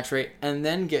 20% tax rate and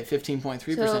then get 15.3% tax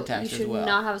as well. So you should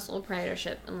not have a sole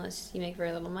proprietorship unless you make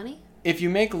very little money? If you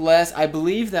make less, I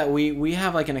believe that we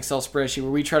have like an Excel spreadsheet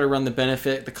where we try to run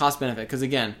the cost benefit. Because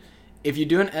again, if you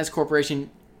do an S corporation,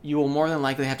 you will more than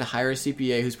likely have to hire a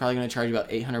CPA who's probably going to charge you about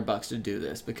 $800 to do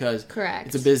this because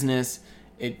it's a business.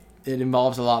 It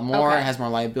involves a lot more. It has more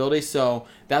liability. So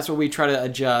that's where we try to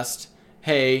adjust.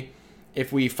 Hey,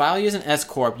 if we file you as an S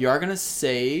corp, you are going to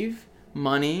save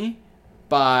money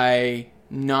by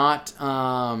not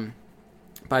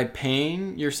by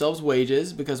paying yourselves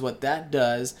wages, because what that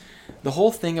does, the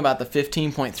whole thing about the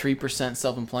 15.3%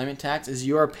 self-employment tax is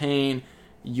you are paying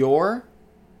your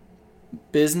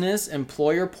business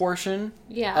employer portion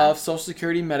of Social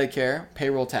Security, Medicare,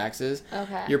 payroll taxes.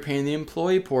 Okay. You're paying the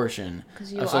employee portion of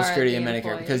Social Security and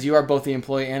Medicare because you are both the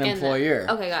employee and employer.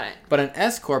 Okay, got it. But an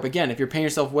S corp, again, if you're paying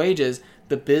yourself wages,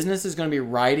 the business is going to be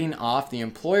writing off the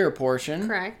employer portion.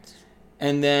 Correct.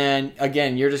 And then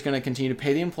again, you're just going to continue to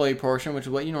pay the employee portion, which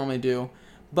is what you normally do.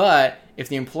 But if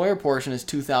the employer portion is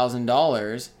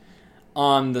 $2,000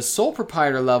 on the sole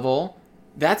proprietor level,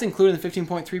 that's including the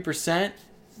 15.3%.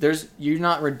 You're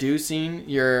not reducing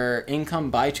your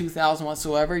income by $2,000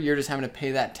 whatsoever. You're just having to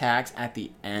pay that tax at the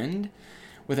end.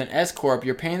 With an S corp,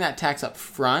 you're paying that tax up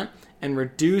front and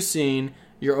reducing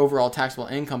your overall taxable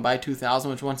income by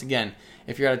 $2,000. Which once again,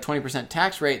 if you're at a 20%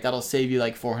 tax rate, that'll save you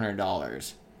like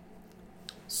 $400.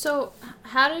 So,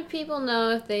 how do people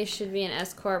know if they should be an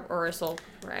S corp or a sole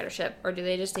proprietorship, or do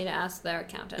they just need to ask their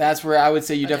accountant? That's where I would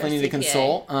say you definitely need to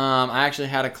consult. I actually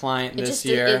had a client this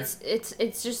year.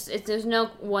 There's no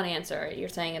one answer. You're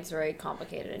saying it's very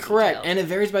complicated. And correct, detailed. and it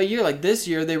varies by year. Like this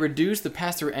year, they reduced the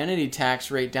pass-through entity tax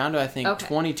rate down to I think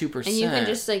 22%. And you can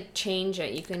just like change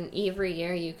it. You can every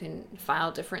year you can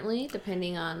file differently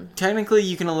depending on. Technically,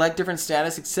 you can elect different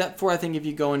status, except for I think if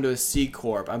you go into a C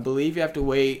corp, I believe you have to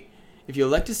wait. If you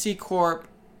elect a C corp...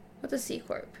 What's a C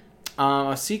corp?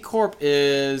 A C corp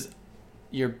is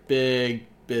your big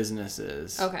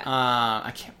businesses. Okay.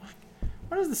 I can't...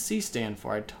 What does the C stand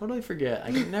for? I totally forget.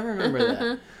 I can never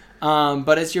remember that.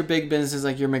 But it's your big businesses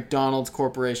like your McDonald's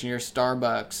Corporation, your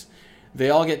Starbucks. They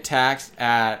all get taxed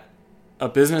at a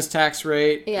business tax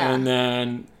rate. Yeah. And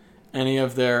then any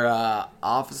of their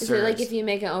officers... Is it like if you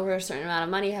make it over a certain amount of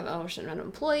money, you have over a certain amount of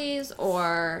employees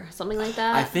or something like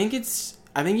that?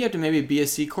 I think you have to maybe be a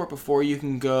C corp before you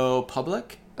can go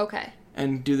public. Okay.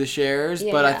 And do the shares,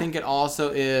 but I think it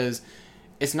also is.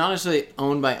 It's not necessarily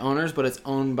owned by owners, but it's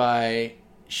owned by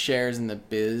shares in the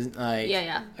biz. Like,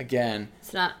 again,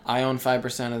 it's not. I own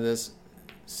 5% of this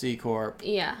C corp.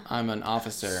 Yeah. I'm an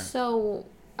officer. So,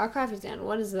 our coffee stand.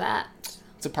 What is that?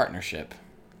 It's a partnership.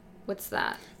 What's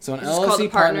that? So an LLC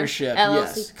partnership.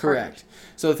 Yes, correct.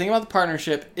 So the thing about the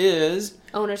partnership is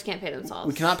owners can't pay themselves.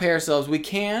 We cannot pay ourselves. We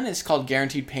can. It's called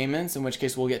guaranteed payments, in which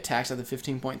case we'll get taxed at the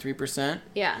 15.3%.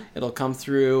 Yeah. It'll come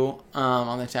through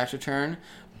on the tax return,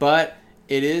 but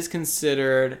it is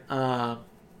considered. I'm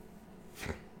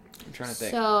trying to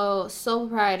think. So sole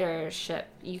proprietorship,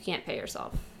 you can't pay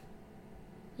yourself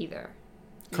either.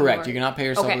 Correct. You cannot pay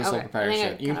yourself with sole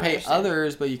proprietorship. You can pay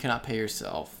others, but you cannot pay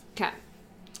yourself. Okay.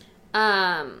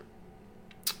 Nice.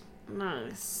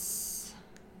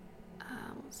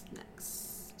 What's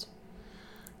next?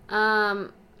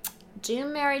 Do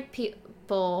married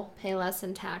people pay less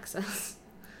in taxes?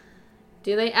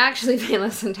 Do they actually pay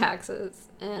less in taxes?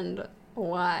 And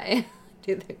why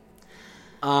do they?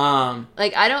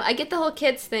 Like, I get the whole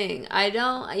kids thing.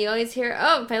 You always hear,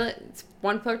 it's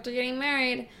one perk to getting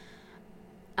married.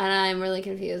 And I'm really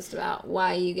confused about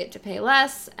why you get to pay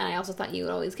less. And I also thought you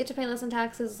would always get to pay less in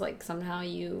taxes. Like, somehow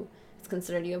it's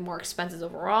considered you have more expenses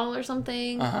overall or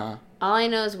something. Uh-huh. All I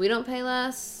know is we don't pay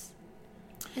less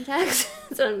in taxes.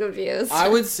 So I'm confused. I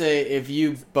would say if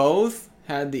you both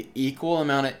had the equal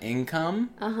amount of income,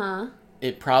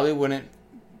 it probably wouldn't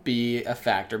be a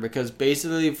factor. Because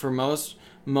basically for most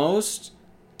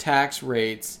tax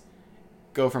rates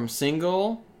go from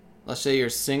single. Let's say your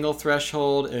single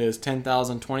threshold is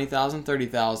 10,000, 20,000,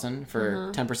 30,000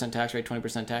 for 10% tax rate,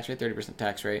 20% tax rate, 30%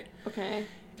 tax rate. Okay.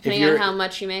 Depending on how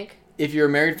much you make? If you're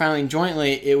married filing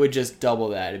jointly, it would just double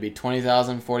that. It'd be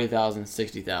 20,000, 40,000,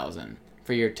 60,000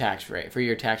 for your tax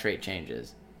rate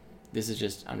changes. This is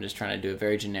just, I'm just trying to do it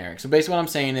very generic. So basically what I'm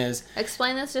saying is...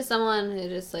 Explain this to someone who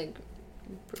just, like...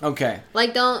 Okay.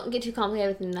 Like, don't get too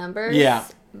complicated with the numbers. Yeah.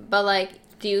 But, like,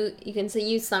 you can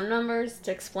use some numbers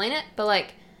to explain it, but,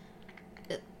 like...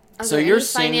 So you're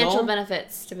financial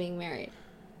benefits to being married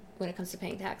when it comes to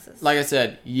paying taxes? Like I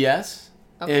said, yes.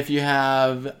 Okay. If you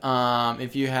have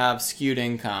skewed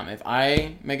income. If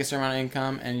I make a certain amount of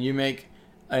income and you make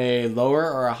a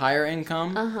lower or a higher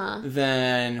income,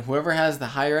 then whoever has the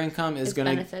higher income is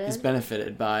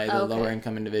benefited by the lower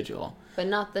income individual. But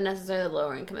not necessarily the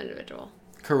lower income individual.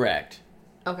 Correct.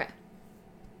 Okay.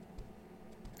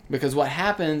 Because what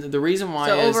happens, the reason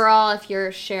why is... So overall, if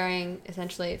you're sharing,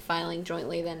 essentially filing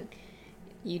jointly, then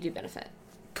you do benefit.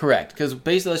 Correct. Because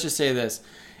basically, let's just say this.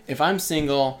 If I'm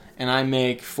single and I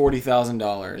make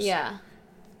 $40,000... Yeah.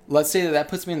 Let's say that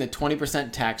puts me in the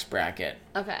 20% tax bracket.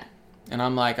 Okay. And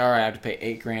I'm like, all right, I have to pay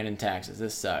 $8,000 in taxes.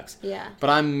 This sucks. Yeah. But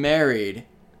I'm married.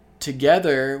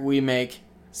 Together, we make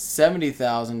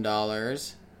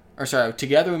 $70,000. Or sorry,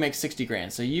 together we make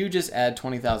 $60,000. So you just add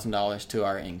 $20,000 to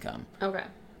our income. Okay.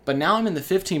 But now I'm in the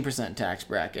 15% tax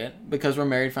bracket because we're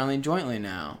married filing jointly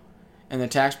now. And the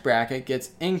tax bracket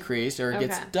gets increased or it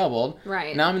gets doubled.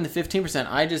 Right. Now I'm in the 15%.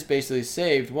 I just basically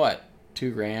saved, what,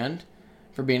 $2,000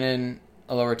 for being in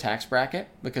a lower tax bracket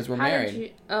because we're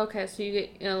married. Okay, so you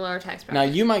get a lower tax bracket. Now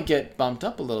you might get bumped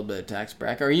up a little bit of tax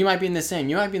bracket, or you might be in the same.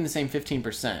 You might be in the same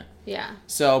 15%. Yeah.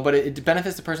 So, but it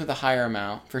benefits the person with a higher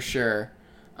amount for sure.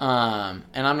 And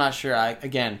I'm not sure. I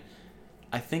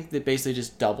think that basically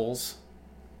just doubles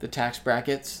the tax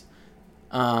brackets.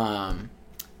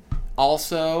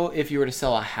 Also, if you were to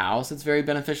sell a house, it's very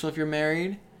beneficial if you're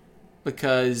married,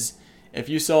 because if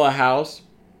you sell a house,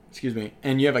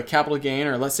 and you have a capital gain,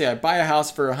 or let's say I buy a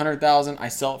house for $100,000, I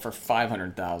sell it for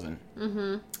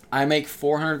 $500,000. I make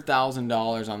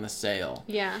 $400,000 on the sale.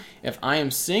 Yeah. If I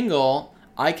am single,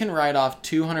 I can write off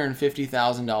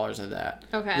 $250,000 of that.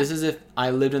 Okay. This is if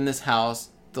I lived in this house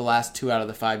the last 2 out of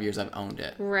the 5 years I've owned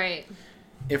it. Right.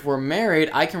 If we're married,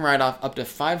 I can write off up to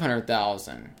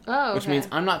 $500,000. Oh, okay. Which means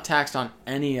I'm not taxed on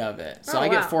any of it. So I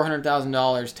get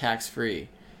 $400,000 tax free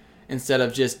instead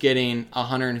of just getting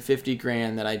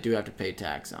 $150,000 that I do have to pay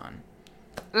tax on.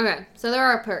 Okay, so there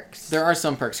are perks. There are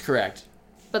some perks, correct.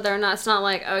 But they're not. It's not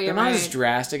like, oh, you're married. They're not as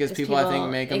drastic as people I think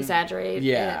make them. Exaggerate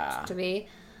it to be.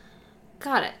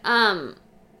 Got it. I'm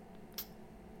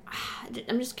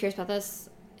just curious about this.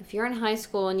 If you're in high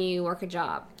school and you work a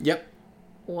job. Yep.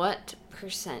 What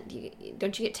percent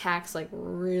don't you get taxed like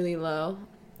really low?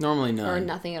 Normally none. Or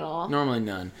nothing at all? Normally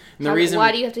none. And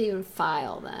why do you have to even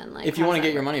file then? Like, if you want to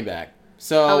get your money back.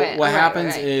 So what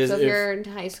happens is... So if you're in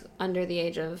high school, under the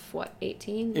age of,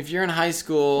 18? If you're in high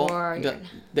school, the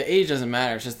age doesn't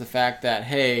matter. It's just the fact that,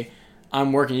 hey,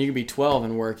 I'm working. You could be 12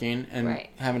 and working and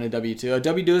having a W-2. A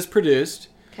W-2 is produced.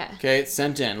 Okay, it's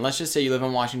sent in. Let's just say you live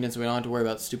in Washington, so we don't have to worry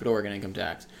about stupid Oregon income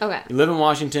tax. Okay. You live in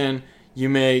Washington, you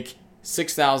make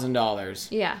 $6,000.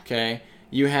 Yeah. Okay.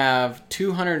 You have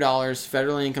 $200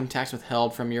 federal income tax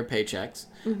withheld from your paychecks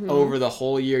over the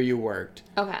whole year you worked.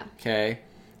 Okay. Okay.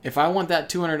 If I want that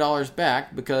 $200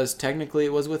 back, because technically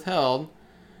it was withheld,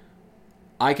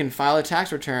 I can file a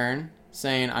tax return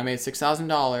saying I made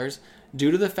 $6,000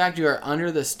 due to the fact you are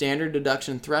under the standard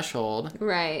deduction threshold.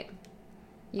 Right.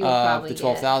 Of the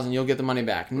 $12,000, you'll get the money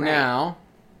back. Right. Now,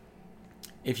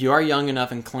 if you are young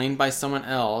enough and claimed by someone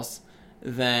else,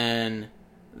 then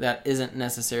that isn't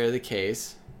necessarily the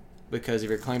case, because if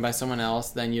you're claimed by someone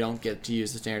else, then you don't get to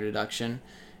use the standard deduction,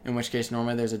 in which case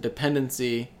normally there's a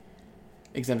dependency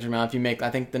exemption amount. If you make, I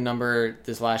think the number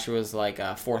this last year was like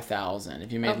 $4,000.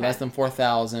 If you made less than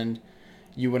 $4,000,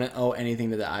 you wouldn't owe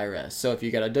anything to the IRS. So if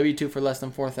you got a W-2 for less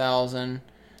than $4,000,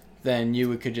 then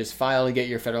you could just file to get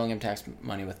your federal income tax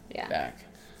money back.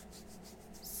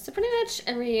 So pretty much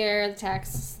every year the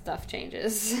tax stuff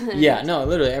changes. Yeah, no,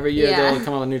 literally every year they'll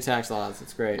come up with new tax laws.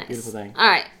 It's great. Nice. Beautiful thing. All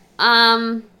right.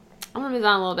 I'm going to move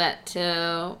on a little bit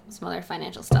to some other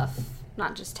financial stuff,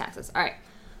 not just taxes. All right.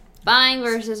 Buying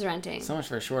versus renting. So much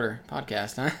for a shorter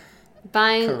podcast, huh?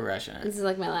 Buying. Correction. This is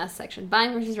like my last section.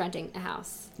 Buying versus renting a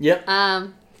house. Yep.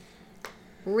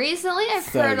 Recently I've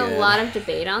heard a lot of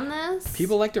debate on this.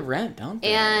 People like to rent, don't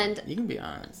they? And you can be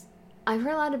honest. I've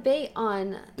heard a lot of debate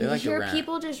on... You hear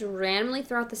people just randomly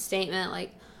throw out the statement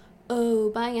like, oh,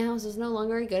 buying a house is no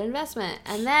longer a good investment.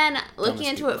 And then looking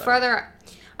into it further,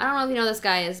 I don't know if you know this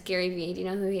guy is Gary Vee. Do you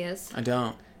know who he is? I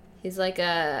don't. He's like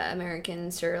a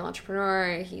American serial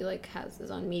entrepreneur. He like has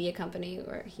his own media company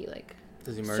where he like.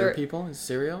 Does he murder people? Is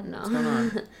serial? No. What's going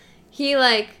on? He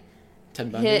like.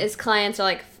 Ted Bundy? His clients are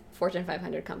like Fortune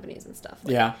 500 companies and stuff.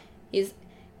 Like, yeah. He's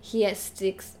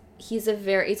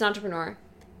an entrepreneur,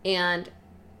 and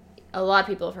a lot of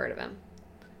people have heard of him.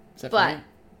 Is that But funny?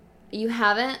 you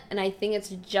haven't, and I think it's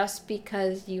just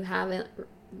because you haven't.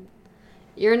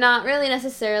 You're not really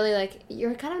necessarily like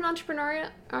you're kind of an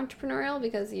entrepreneurial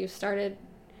because you started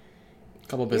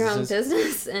Couple your own businesses.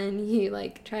 business and you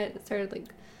like started like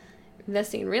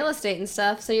investing in real estate and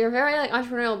stuff. So you're very like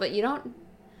entrepreneurial, but you don't,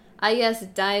 I guess,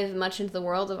 dive much into the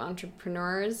world of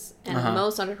entrepreneurs. And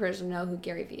most entrepreneurs know who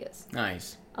Gary Vee is.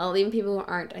 Nice. Even people who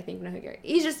aren't, I think, know who Gary.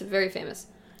 He's just very famous.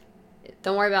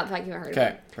 Don't worry about the fact you haven't heard of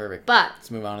him. Okay, perfect. But let's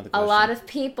move on to the a question. lot of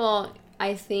people,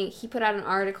 I think, he put out an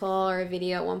article or a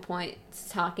video at one point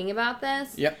talking about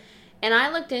this. Yep. And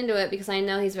I looked into it because I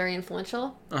know he's very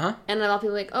influential. Uh-huh. And a lot of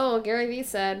people are like, oh, Gary Vee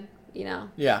said,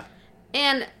 Yeah.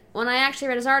 And when I actually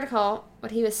read his article,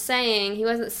 what he was saying, he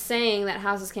wasn't saying that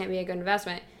houses can't be a good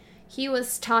investment. He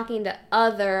was talking to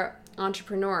other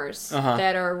entrepreneurs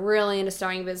that are really into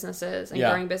starting businesses and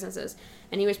growing businesses.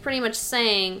 And he was pretty much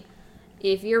saying,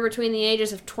 if you're between the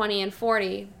ages of 20 and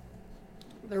 40,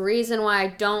 the reason why I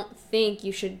don't think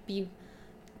you should be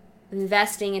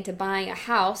investing into buying a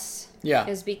house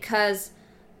is because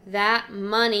that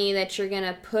money that you're going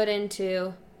to put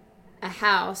into a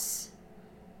house,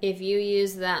 if you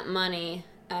use that money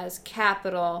as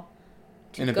capital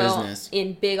to go business.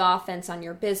 in big offense on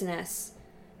your business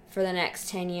for the next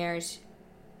 10 years,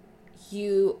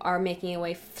 you are making a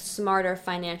way smarter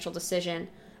financial decision,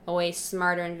 a way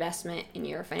smarter investment in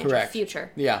your financial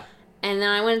future. Yeah. And then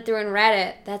I went through and read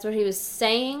it. That's what he was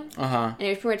saying. Uh-huh. And he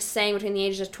was pretty much saying between the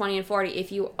ages of 20 and 40,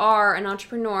 if you are an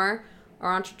entrepreneur or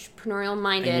entrepreneurial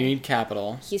minded, And you need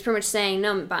capital. He's pretty much saying,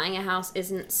 no, buying a house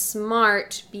isn't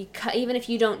smart because even if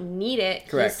you don't need it,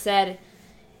 Correct. He said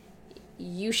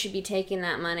you should be taking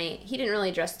that money. He didn't really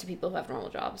address to people who have normal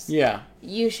jobs. Yeah.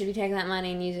 You should be taking that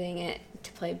money and using it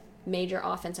to play major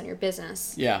offense on your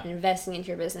business. Yeah. And investing into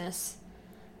your business.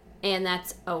 And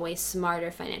that's a way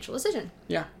smarter financial decision.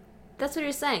 Yeah. That's what he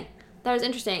was saying. That was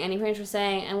interesting. And he pretty much was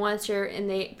saying, and once you're in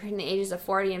the ages of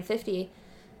 40 and 50,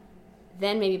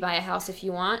 then maybe buy a house if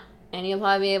you want, and you'll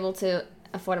probably be able to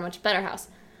afford a much better house.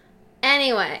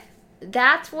 Anyway,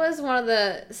 that was one of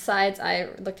the sides I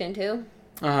looked into.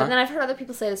 But then I've heard other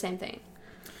people say the same thing.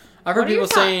 I've heard What are your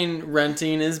people saying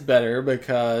renting is better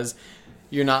because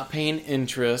you're not paying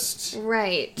interest.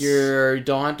 Right. You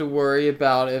don't have to worry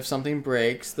about if something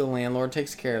breaks. The landlord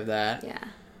takes care of that. Yeah.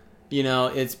 You know,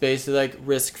 it's basically like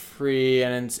risk-free,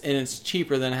 and it's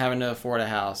cheaper than having to afford a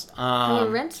house.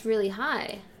 Rent's really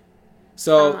high.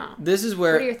 So this is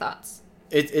where... What are your thoughts?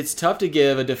 It's tough to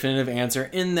give a definitive answer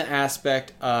in the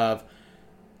aspect of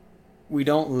we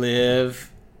don't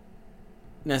live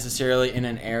necessarily in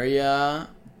an area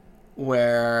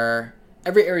where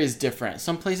every area is different.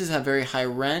 Some places have very high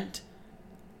rent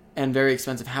and very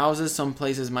expensive houses. Some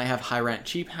places might have high rent,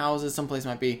 cheap houses. Some places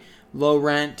might be low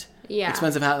rent,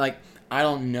 expensive house. Like, I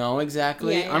don't know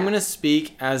exactly. I'm going to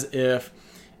speak as if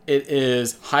it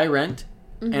is high rent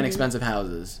and expensive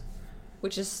houses.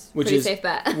 Which is pretty safe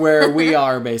bet. Where we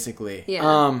are, basically.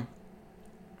 Yeah.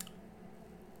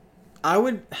 I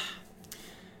would...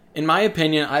 In my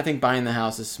opinion, I think buying the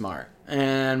house is smart.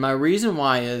 And my reason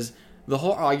why is the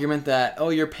whole argument that, oh,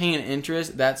 you're paying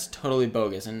interest, that's totally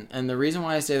bogus. And the reason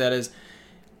why I say that is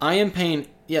I'm paying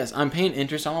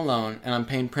interest on a loan and I'm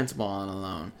paying principal on a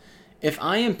loan. If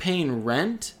I am paying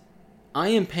rent, I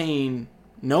am paying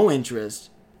no interest,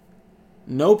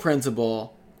 no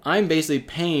principal. I'm basically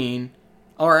paying,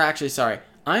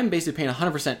 I'm basically paying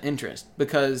 100% interest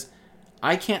because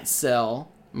I can't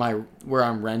sell where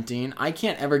I'm renting. I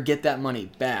can't ever get that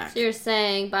money back. So you're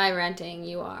saying by renting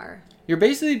you are... You're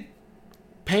basically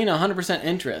paying 100%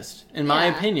 interest, in my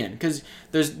opinion, because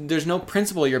there's no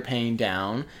principal you're paying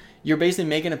down. You're basically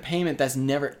making a payment that's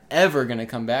never, ever going to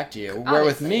come back to you. Where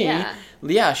with me,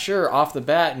 sure, off the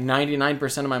bat,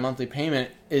 99% of my monthly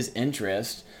payment is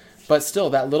interest, but still,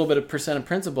 that little bit of percent of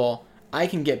principal, I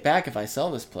can get back if I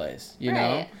sell this place, you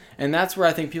know? And that's where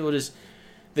I think people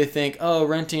they think, oh,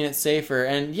 renting it's safer.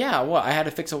 And I had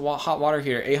to fix a hot water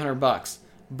heater, $800.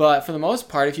 But for the most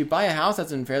part, if you buy a house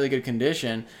that's in fairly good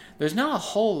condition, there's not a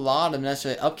whole lot of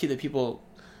necessarily upkeep that people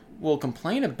will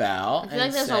complain about. I feel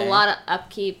like there's a lot of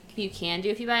upkeep you can do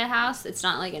if you buy a house. It's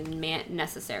not like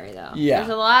necessary, though. Yeah.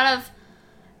 There's a lot of...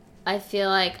 I feel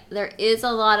like there is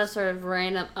a lot of sort of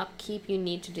random upkeep you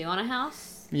need to do on a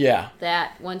house. Yeah.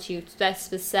 That once you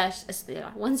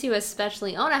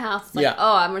especially own a house, it's like, Yeah.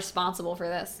 oh, I'm responsible for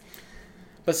this.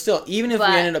 But still, even if we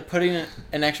ended up putting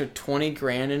an extra 20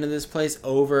 grand into this place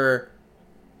over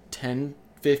 10,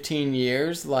 15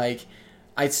 years, like,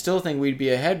 I still think we'd be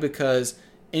ahead because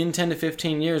in 10 to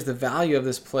 15 years, the value of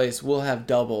this place will have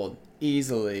doubled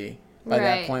easily by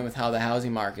that point with how the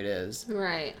housing market is.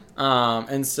 Right.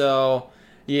 And so,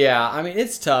 yeah, I mean,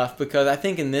 it's tough because I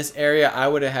think in this area, I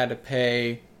would have had to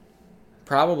pay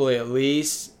probably at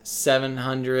least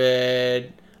 $700.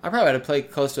 I probably had to pay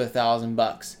close to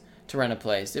 $1,000 to rent a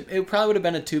place. It probably would have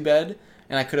been a 2-bed,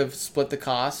 and I could have split the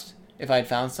cost if I had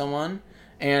found someone,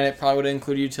 and it probably would have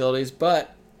included utilities.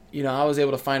 But you know, I was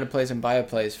able to find a place and buy a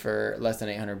place for less than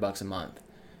 $800 a month.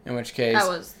 In which case, that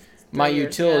was my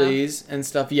utilities and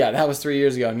stuff. Yeah, that was 3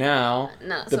 years ago. Now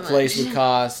the place would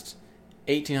cost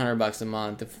 $1,800 a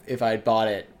month if I had bought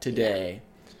it today. Yeah.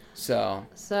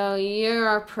 So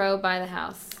you're pro buy the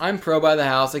house. I'm pro buy the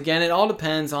house. Again, it all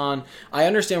depends on... I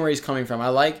understand where he's coming from. I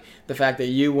like the fact that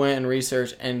you went and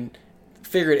researched and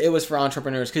figured it was for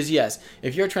entrepreneurs. Because yes,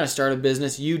 if you're trying to start a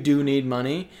business, you do need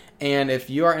money. And if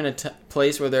you are in a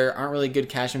place where there aren't really good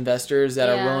cash investors that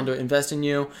are willing to invest in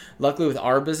you, luckily with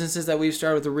our businesses that we've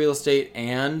started with the real estate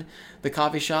and the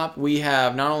coffee shop, we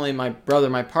have not only my brother,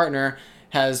 my partner,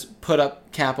 has put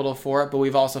up capital for it, but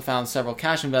we've also found several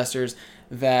cash investors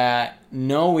that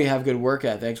know we have good work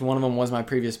ethics. One of them was my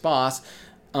previous boss.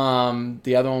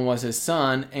 The other one was his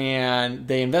son, and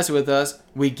they invested with us.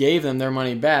 We gave them their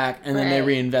money back, and then they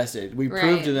reinvested. We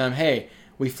proved to them, hey,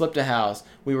 we flipped a house.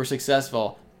 We were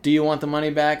successful. Do you want the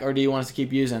money back, or do you want us to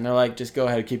keep using it? And they're like, just go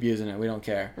ahead, keep using it. We don't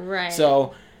care. Right.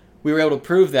 So we were able to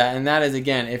prove that, and that is,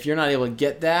 again, if you're not able to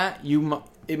get that,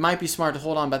 it might be smart to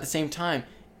hold on. But at the same time,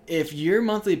 if your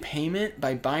monthly payment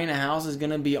by buying a house is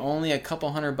going to be only a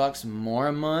couple $100 more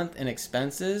a month in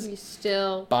expenses, you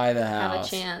still buy the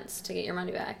house. Have a chance to get your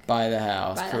money back. Buy the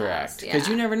house, correct. Because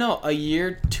you never know. A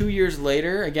year, 2 years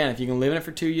later, again, if you can live in it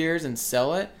for 2 years and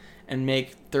sell it and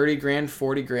make 30 grand,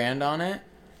 40 grand on it,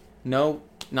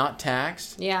 not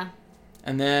taxed. Yeah.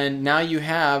 And then now you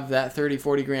have that 30,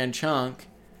 40 grand chunk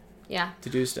to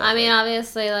do stuff. I mean,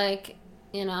 obviously, like...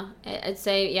 You know, I'd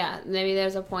say, maybe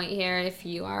there's a point here if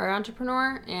you are an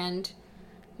entrepreneur and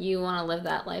you want to live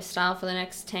that lifestyle for the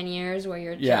next 10 years where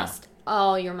you're just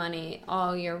all your money,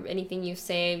 anything you've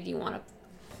saved, you want to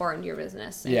pour into your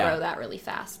business and grow that really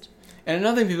fast. And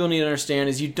another thing people need to understand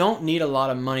is you don't need a lot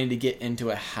of money to get into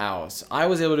a house. I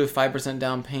was able to do a 5%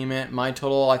 down payment. My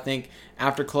total, I think,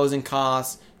 after closing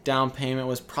costs, down payment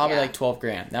was probably like 12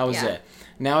 grand. That was it.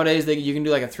 Nowadays, you can do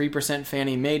like a 3%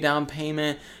 Fannie Mae down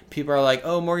payment. People are like,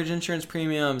 oh, mortgage insurance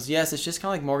premiums. Yes, it's just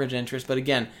kind of like mortgage interest. But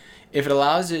again, if it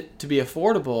allows it to be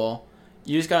affordable,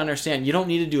 you just got to understand, you don't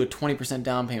need to do a 20%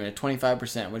 down payment, a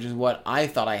 25%, which is what I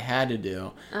thought I had to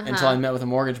do until I met with a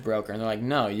mortgage broker. And they're like,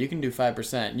 no, you can do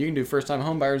 5%. You can do first-time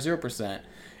home buyer 0%.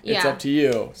 It's up to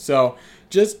you. So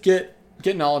just get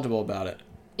knowledgeable about it.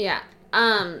 Yeah.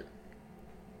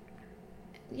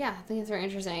 Yeah, I think it's very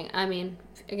interesting. I mean,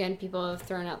 again, people have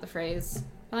thrown out the phrase,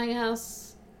 buying a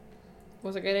house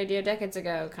was a good idea decades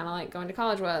ago, kind of like going to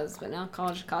college was, but now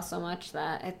college costs so much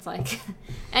that it's like...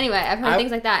 Anyway, I've heard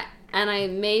things like that, and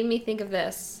it made me think of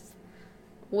this,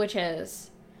 which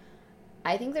is,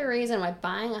 I think the reason why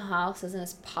buying a house isn't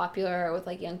as popular with,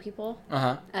 like, young people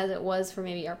as it was for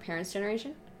maybe our parents'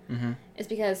 generation is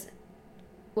because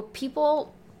with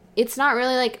people, it's not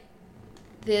really, like,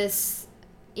 this...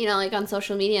 You know, like on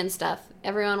social media and stuff,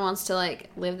 everyone wants to like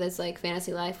live this like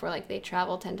fantasy life where like they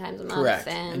travel 10 times a month. Correct.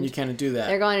 And you can't do that.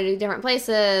 They're going to do different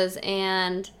places,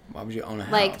 and why would you own a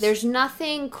house? Like, there's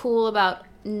nothing cool about.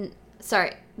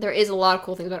 Sorry, there is a lot of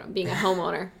cool things about being a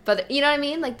homeowner, but you know what I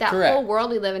mean? Like that whole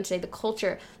world we live in today, the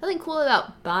culture. Nothing cool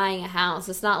about buying a house.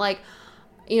 It's not like,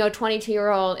 you know, a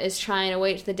 22-year-old is trying to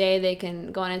wait to the day they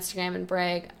can go on Instagram and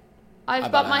brag. I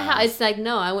bought my house. It's like,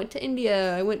 no, I went to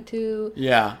India. I went to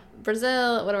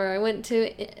Brazil, whatever. I went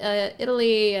to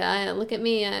Italy. Look at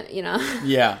me, you know.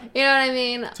 Yeah. You know what I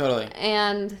mean? Totally.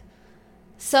 And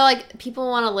so, like, people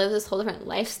want to live this whole different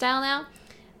lifestyle now.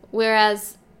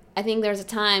 Whereas I think there's a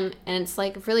time, and it's,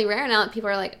 like, really rare now that people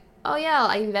are like, oh, yeah,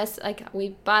 I invest, like,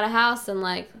 we bought a house and,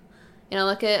 like, you know,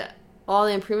 look at all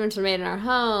the improvements we made in our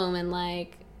home and,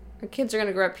 like, our kids are going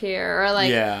to grow up here. Or,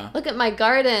 like, look at my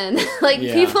garden. Like,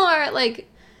 people are, like...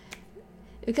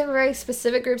 It's got very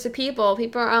specific groups of people.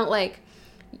 People aren't, like,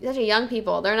 especially young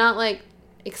people. They're not, like,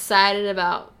 excited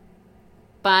about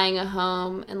buying a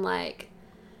home and, like,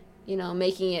 you know,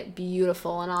 making it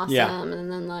beautiful and awesome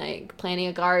and then, like, planting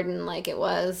a garden like it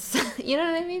was. You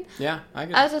know what I mean? Yeah, I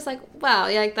get it. I was just like, wow.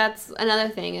 Yeah, like, that's another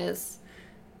thing is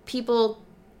people,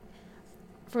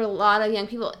 for a lot of young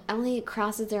people, it only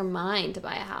crosses their mind to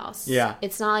buy a house. Yeah.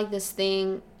 It's not like this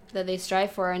thing that they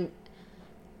strive for, and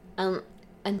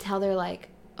until they're like,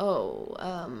 oh,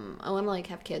 I want to like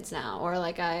have kids now, or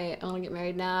like I want to get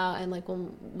married now, and like will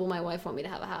my wife want me to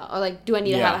have a house, or like do I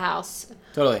need to have a house,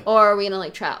 totally, or are we gonna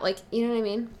like travel, like, you know what I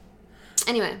mean?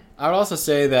 Anyway, I would also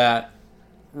say that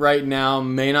right now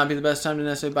may not be the best time to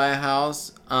necessarily buy a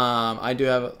house. I do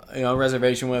have a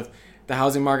reservation with the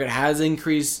housing market has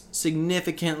increased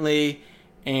significantly,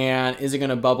 and is it going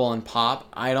to bubble and pop?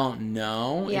 I don't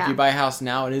know. Yeah. If you buy a house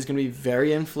now, it is going to be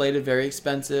very inflated, very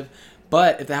expensive.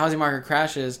 But if the housing market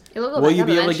crashes, will you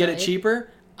be able to get it cheaper?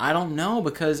 I don't know,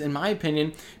 because in my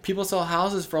opinion, people sell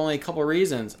houses for only a couple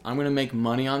reasons. I'm going to make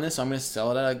money on this, so I'm going to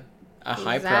sell it at a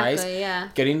high price. Yeah.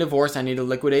 Getting divorced, I need to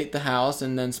liquidate the house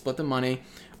and then split the money.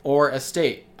 Or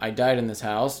estate. I died in this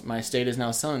house. My estate is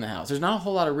now selling the house. There's not a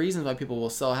whole lot of reasons why people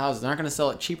will sell houses. They're not going to sell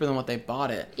it cheaper than what they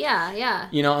bought it. Yeah, yeah.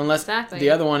 Unless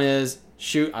the other one is,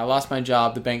 shoot, I lost my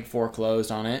job. The bank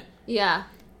foreclosed on it. Yeah.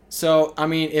 So, I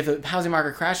mean, if the housing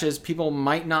market crashes, people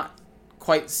might not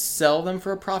quite sell them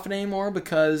for a profit anymore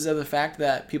because of the fact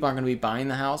that people aren't going to be buying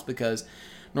the house, because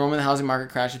normally the housing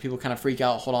market crashes, people kind of freak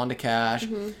out, hold on to cash,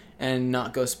 and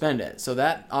not go spend it. So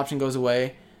that option goes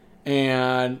away.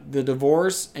 And the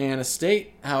divorce and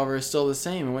estate, however, is still the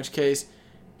same. In which case,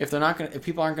 if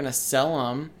people aren't going to sell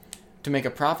them to make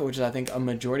a profit, which is I think a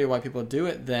majority of why people do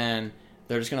it, then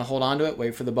they're just going to hold on to it,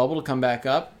 wait for the bubble to come back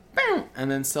up,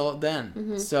 and then sell it then.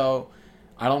 Mm-hmm. So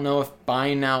I don't know if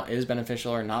buying now is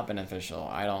beneficial or not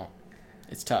beneficial.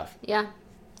 It's tough. Yeah.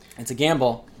 It's a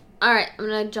gamble. All right, I'm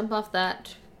going to jump off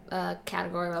that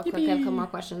category real quick. I have a couple more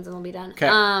questions and we'll be done.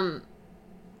 Okay.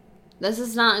 This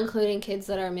is not including kids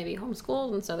that are maybe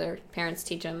homeschooled, and so their parents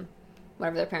teach them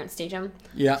whatever their parents teach them.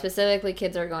 Yeah. Specifically,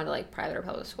 kids that are going to like private or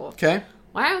public school. Okay.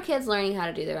 Why aren't kids learning how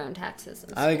to do their own taxes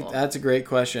in school? I think that's a great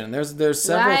question. There's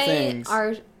several things. Why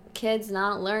are kids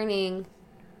not learning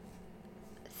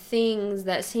things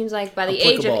that seems like by the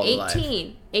age of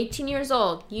 18 years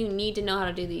old, you need to know how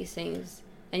to do these things,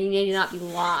 and you need to not be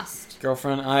lost?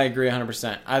 Girlfriend, I agree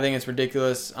 100%. I think it's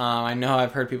ridiculous. I know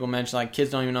I've heard people mention, like,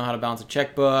 kids don't even know how to balance a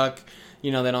checkbook.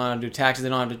 They don't know how to do taxes. They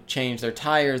don't have to change their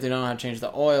tires. They don't know how to change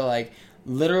the oil. Like,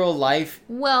 literal life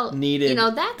needed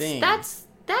things.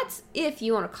 That's if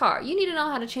you own a car. You need to know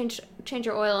how to change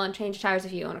your oil and change tires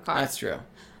if you own a car. That's true.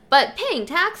 But paying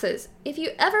taxes, if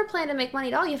you ever plan to make money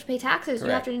at all, you have to pay taxes.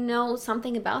 Correct. You have to know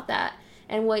something about that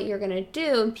and what you're going to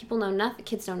do. And people know nothing.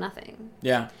 Kids know nothing.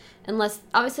 Yeah. Unless,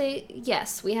 obviously,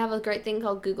 yes, we have a great thing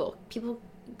called Google. People,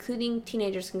 including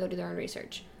teenagers, can go do their own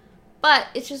research. But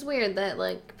it's just weird that,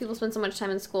 like, people spend so much time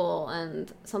in school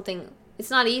and it's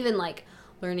not even, like,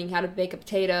 learning how to bake a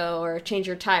potato or change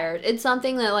your tires. It's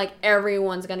something that, like,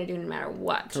 everyone's going to do no matter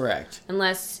what. Correct.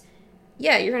 Unless,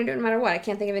 you're going to do it no matter what. I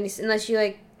can't think of any, unless you,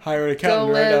 like, hire an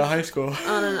accountant right out of high school.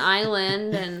 On an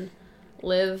island and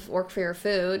work for your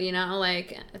food,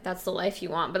 like, if that's the life you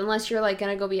want. But unless you're, like,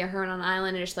 gonna go be a hermit on an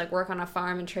island and just, like, work on a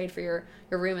farm and trade for your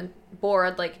room and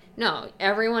board, like, no,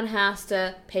 everyone has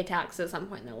to pay taxes at some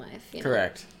point in their life.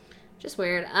 Correct. Just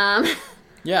weird.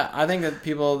 Yeah, I think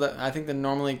that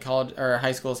normally college or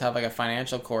high schools have, like, a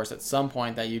financial course at some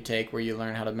point that you take where you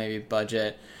learn how to maybe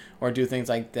budget or do things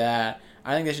like that.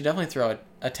 I think they should definitely throw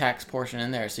a tax portion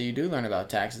in there so you do learn about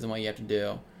taxes and what you have to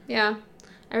do. Yeah.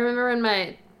 I remember when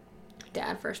my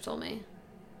dad first told me,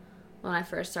 when I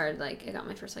first started, like, I got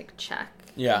my first, like, check.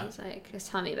 Yeah. He's like, just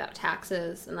tell me about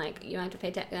taxes, and, like, you have to pay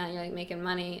tax, you're, like, making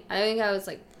money. I think I was,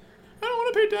 like, I don't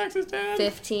want to pay taxes, Dad.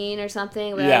 15 or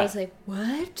something, but I was like,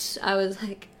 what? I was,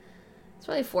 like, it's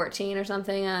probably 14 or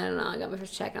something. I don't know. I got my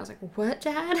first check, and I was like, what,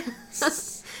 Dad?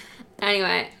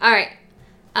 Anyway, all right.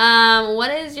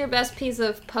 What is your best piece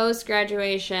of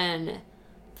post-graduation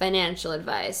financial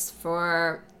advice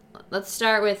for, let's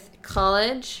start with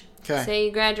college. Okay. Say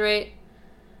you graduate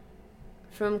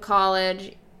from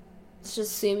college. Let's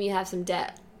just assume you have some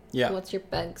debt. Yeah. What's your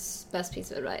best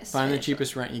piece of advice? Find the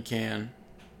cheapest rent you can.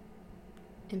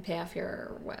 And pay off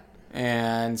your what?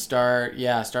 And start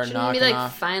Shouldn't knocking you be like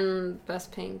off. find the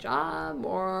best paying job,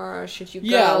 or should you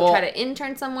try to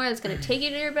intern somewhere that's going to take you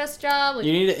to your best job? Like,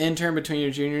 you need to intern between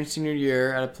your junior and senior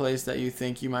year at a place that you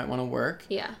think you might want to work.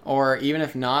 Yeah. Or even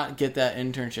if not, get that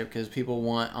internship, because people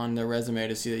want on their resume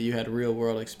to see that you had real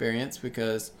world experience,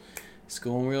 because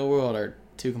school and real world are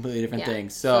two completely different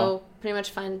things. So pretty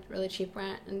much find really cheap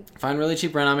rent. Find really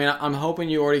cheap rent. I mean, I'm hoping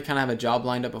you already kind of have a job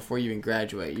lined up before you even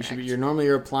graduate.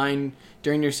 You're applying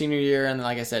during your senior year, and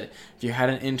like I said, if you had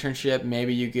an internship,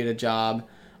 maybe you get a job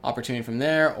opportunity from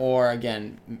there. Or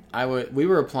again, we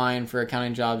were applying for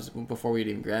accounting jobs before we'd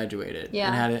even graduated,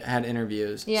 and had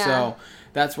interviews. Yeah. So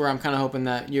that's where I'm kind of hoping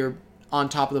that you're on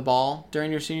top of the ball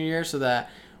during your senior year so that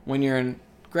when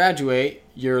graduate,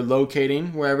 you're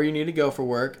locating wherever you need to go for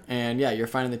work. And yeah, you're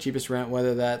finding the cheapest rent,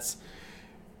 whether that's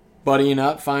buddying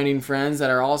up, finding friends that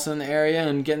are also in the area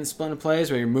and getting split into place,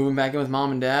 where you're moving back in with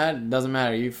mom and dad. It doesn't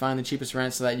matter. You find the cheapest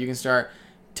rent so that you can start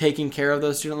taking care of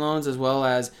those student loans, as well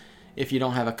as if you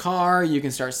don't have a car, you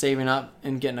can start saving up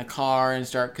and getting a car and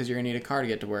start, because you're going to need a car to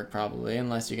get to work probably,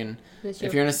 unless you can,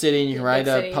 if you're in a city and you can ride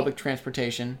public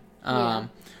transportation.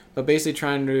 But basically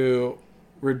trying to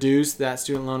reduce that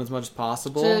student loan as much as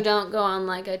possible. So don't go on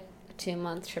like a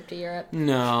 2-month trip to Europe.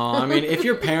 No, I mean, if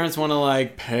your parents want to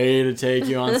like pay to take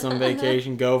you on some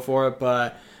vacation, go for it.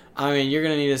 But I mean, you're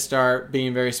going to need to start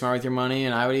being very smart with your money.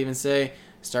 And I would even say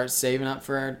start saving up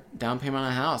for a down payment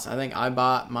on a house. I think I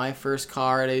bought my first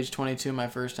car at age 22, my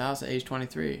first house at age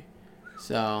 23.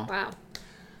 So. Wow.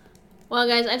 Well,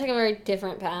 guys, I took a very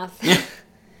different path.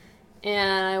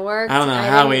 And I worked. I don't know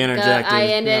how we interjected.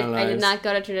 I did not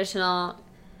go to traditional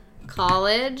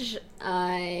college.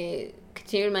 I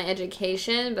continued my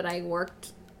education, but I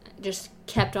just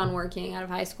kept on working out of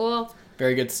high school.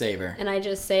 Very good saver. And I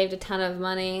just saved a ton of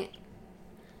money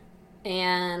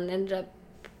and ended up,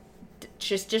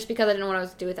 just because I didn't know what I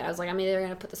was to do with it, I was like, I'm either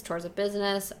going to put this towards a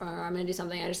business or I'm going to do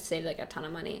something. I just saved like a ton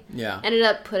of money. Yeah. Ended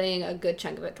up putting a good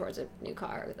chunk of it towards a new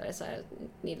car that I decided I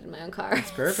needed my own car.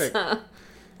 That's perfect. So,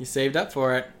 you saved up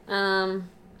for it.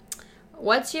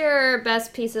 What's your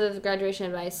best piece of graduation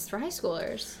advice for high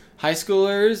schoolers? High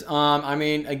schoolers, I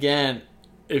mean, again,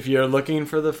 if you're looking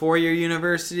for the 4-year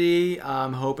university,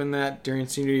 I'm hoping that during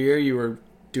senior year you were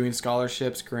doing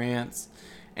scholarships, grants,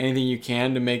 anything you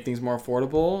can to make things more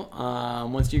affordable.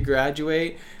 Once you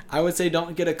graduate, I would say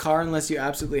don't get a car unless you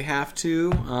absolutely have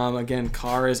to. Again,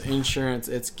 car is insurance,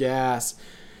 it's gas.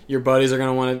 Your buddies are going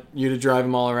to want you to drive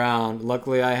them all around.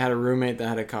 Luckily, I had a roommate that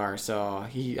had a car, so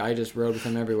I just rode with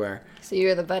him everywhere. So you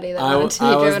were the buddy that wanted to be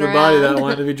driven around. I was the buddy that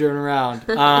wanted to be driven around.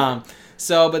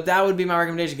 But that would be my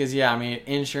recommendation because, yeah, I mean,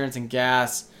 insurance and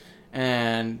gas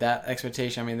and that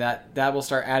expectation, I mean, that will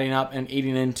start adding up and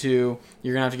eating into,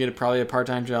 you're going to have to get probably a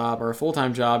part-time job or a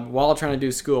full-time job while trying to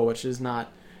do school, which is not,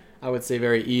 I would say,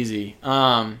 very easy.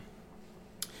 Or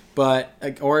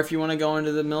if you want to go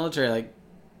into the military, like,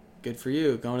 good for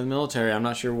you, going to the military. I'm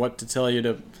not sure what to tell you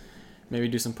to maybe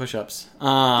do some push-ups.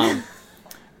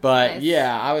 But nice.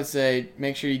 Yeah, I would say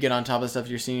make sure you get on top of stuff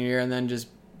your senior year, and then just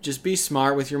be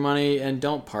smart with your money and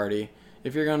don't party.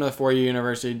 If you're going to a 4-year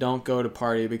university, don't go to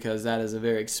party because that is a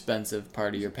very expensive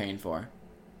party you're paying for.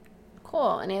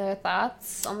 Cool. Any other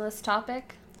thoughts on this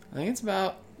topic? I think it's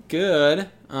about good.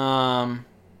 Yeah,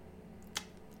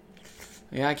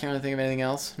 I can't really think of anything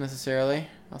else necessarily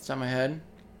off the top of my head.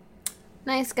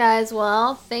 Nice, guys.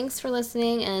 Well, thanks for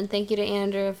listening, and thank you to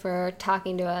Andrew for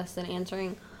talking to us and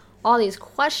answering all these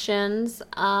questions.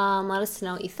 Let us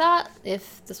know what you thought,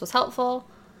 if this was helpful,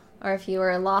 or if you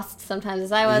were lost sometimes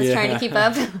as I was trying to keep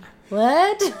up.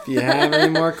 What? If you have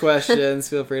any more questions,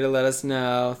 feel free to let us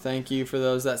know. Thank you for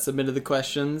those that submitted the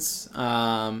questions.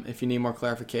 If you need more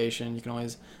clarification, you can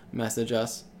always message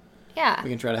us. Yeah. We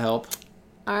can try to help.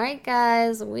 All right,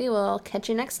 guys. We will catch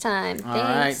you next time. Thanks. All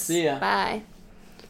right. See ya. Bye.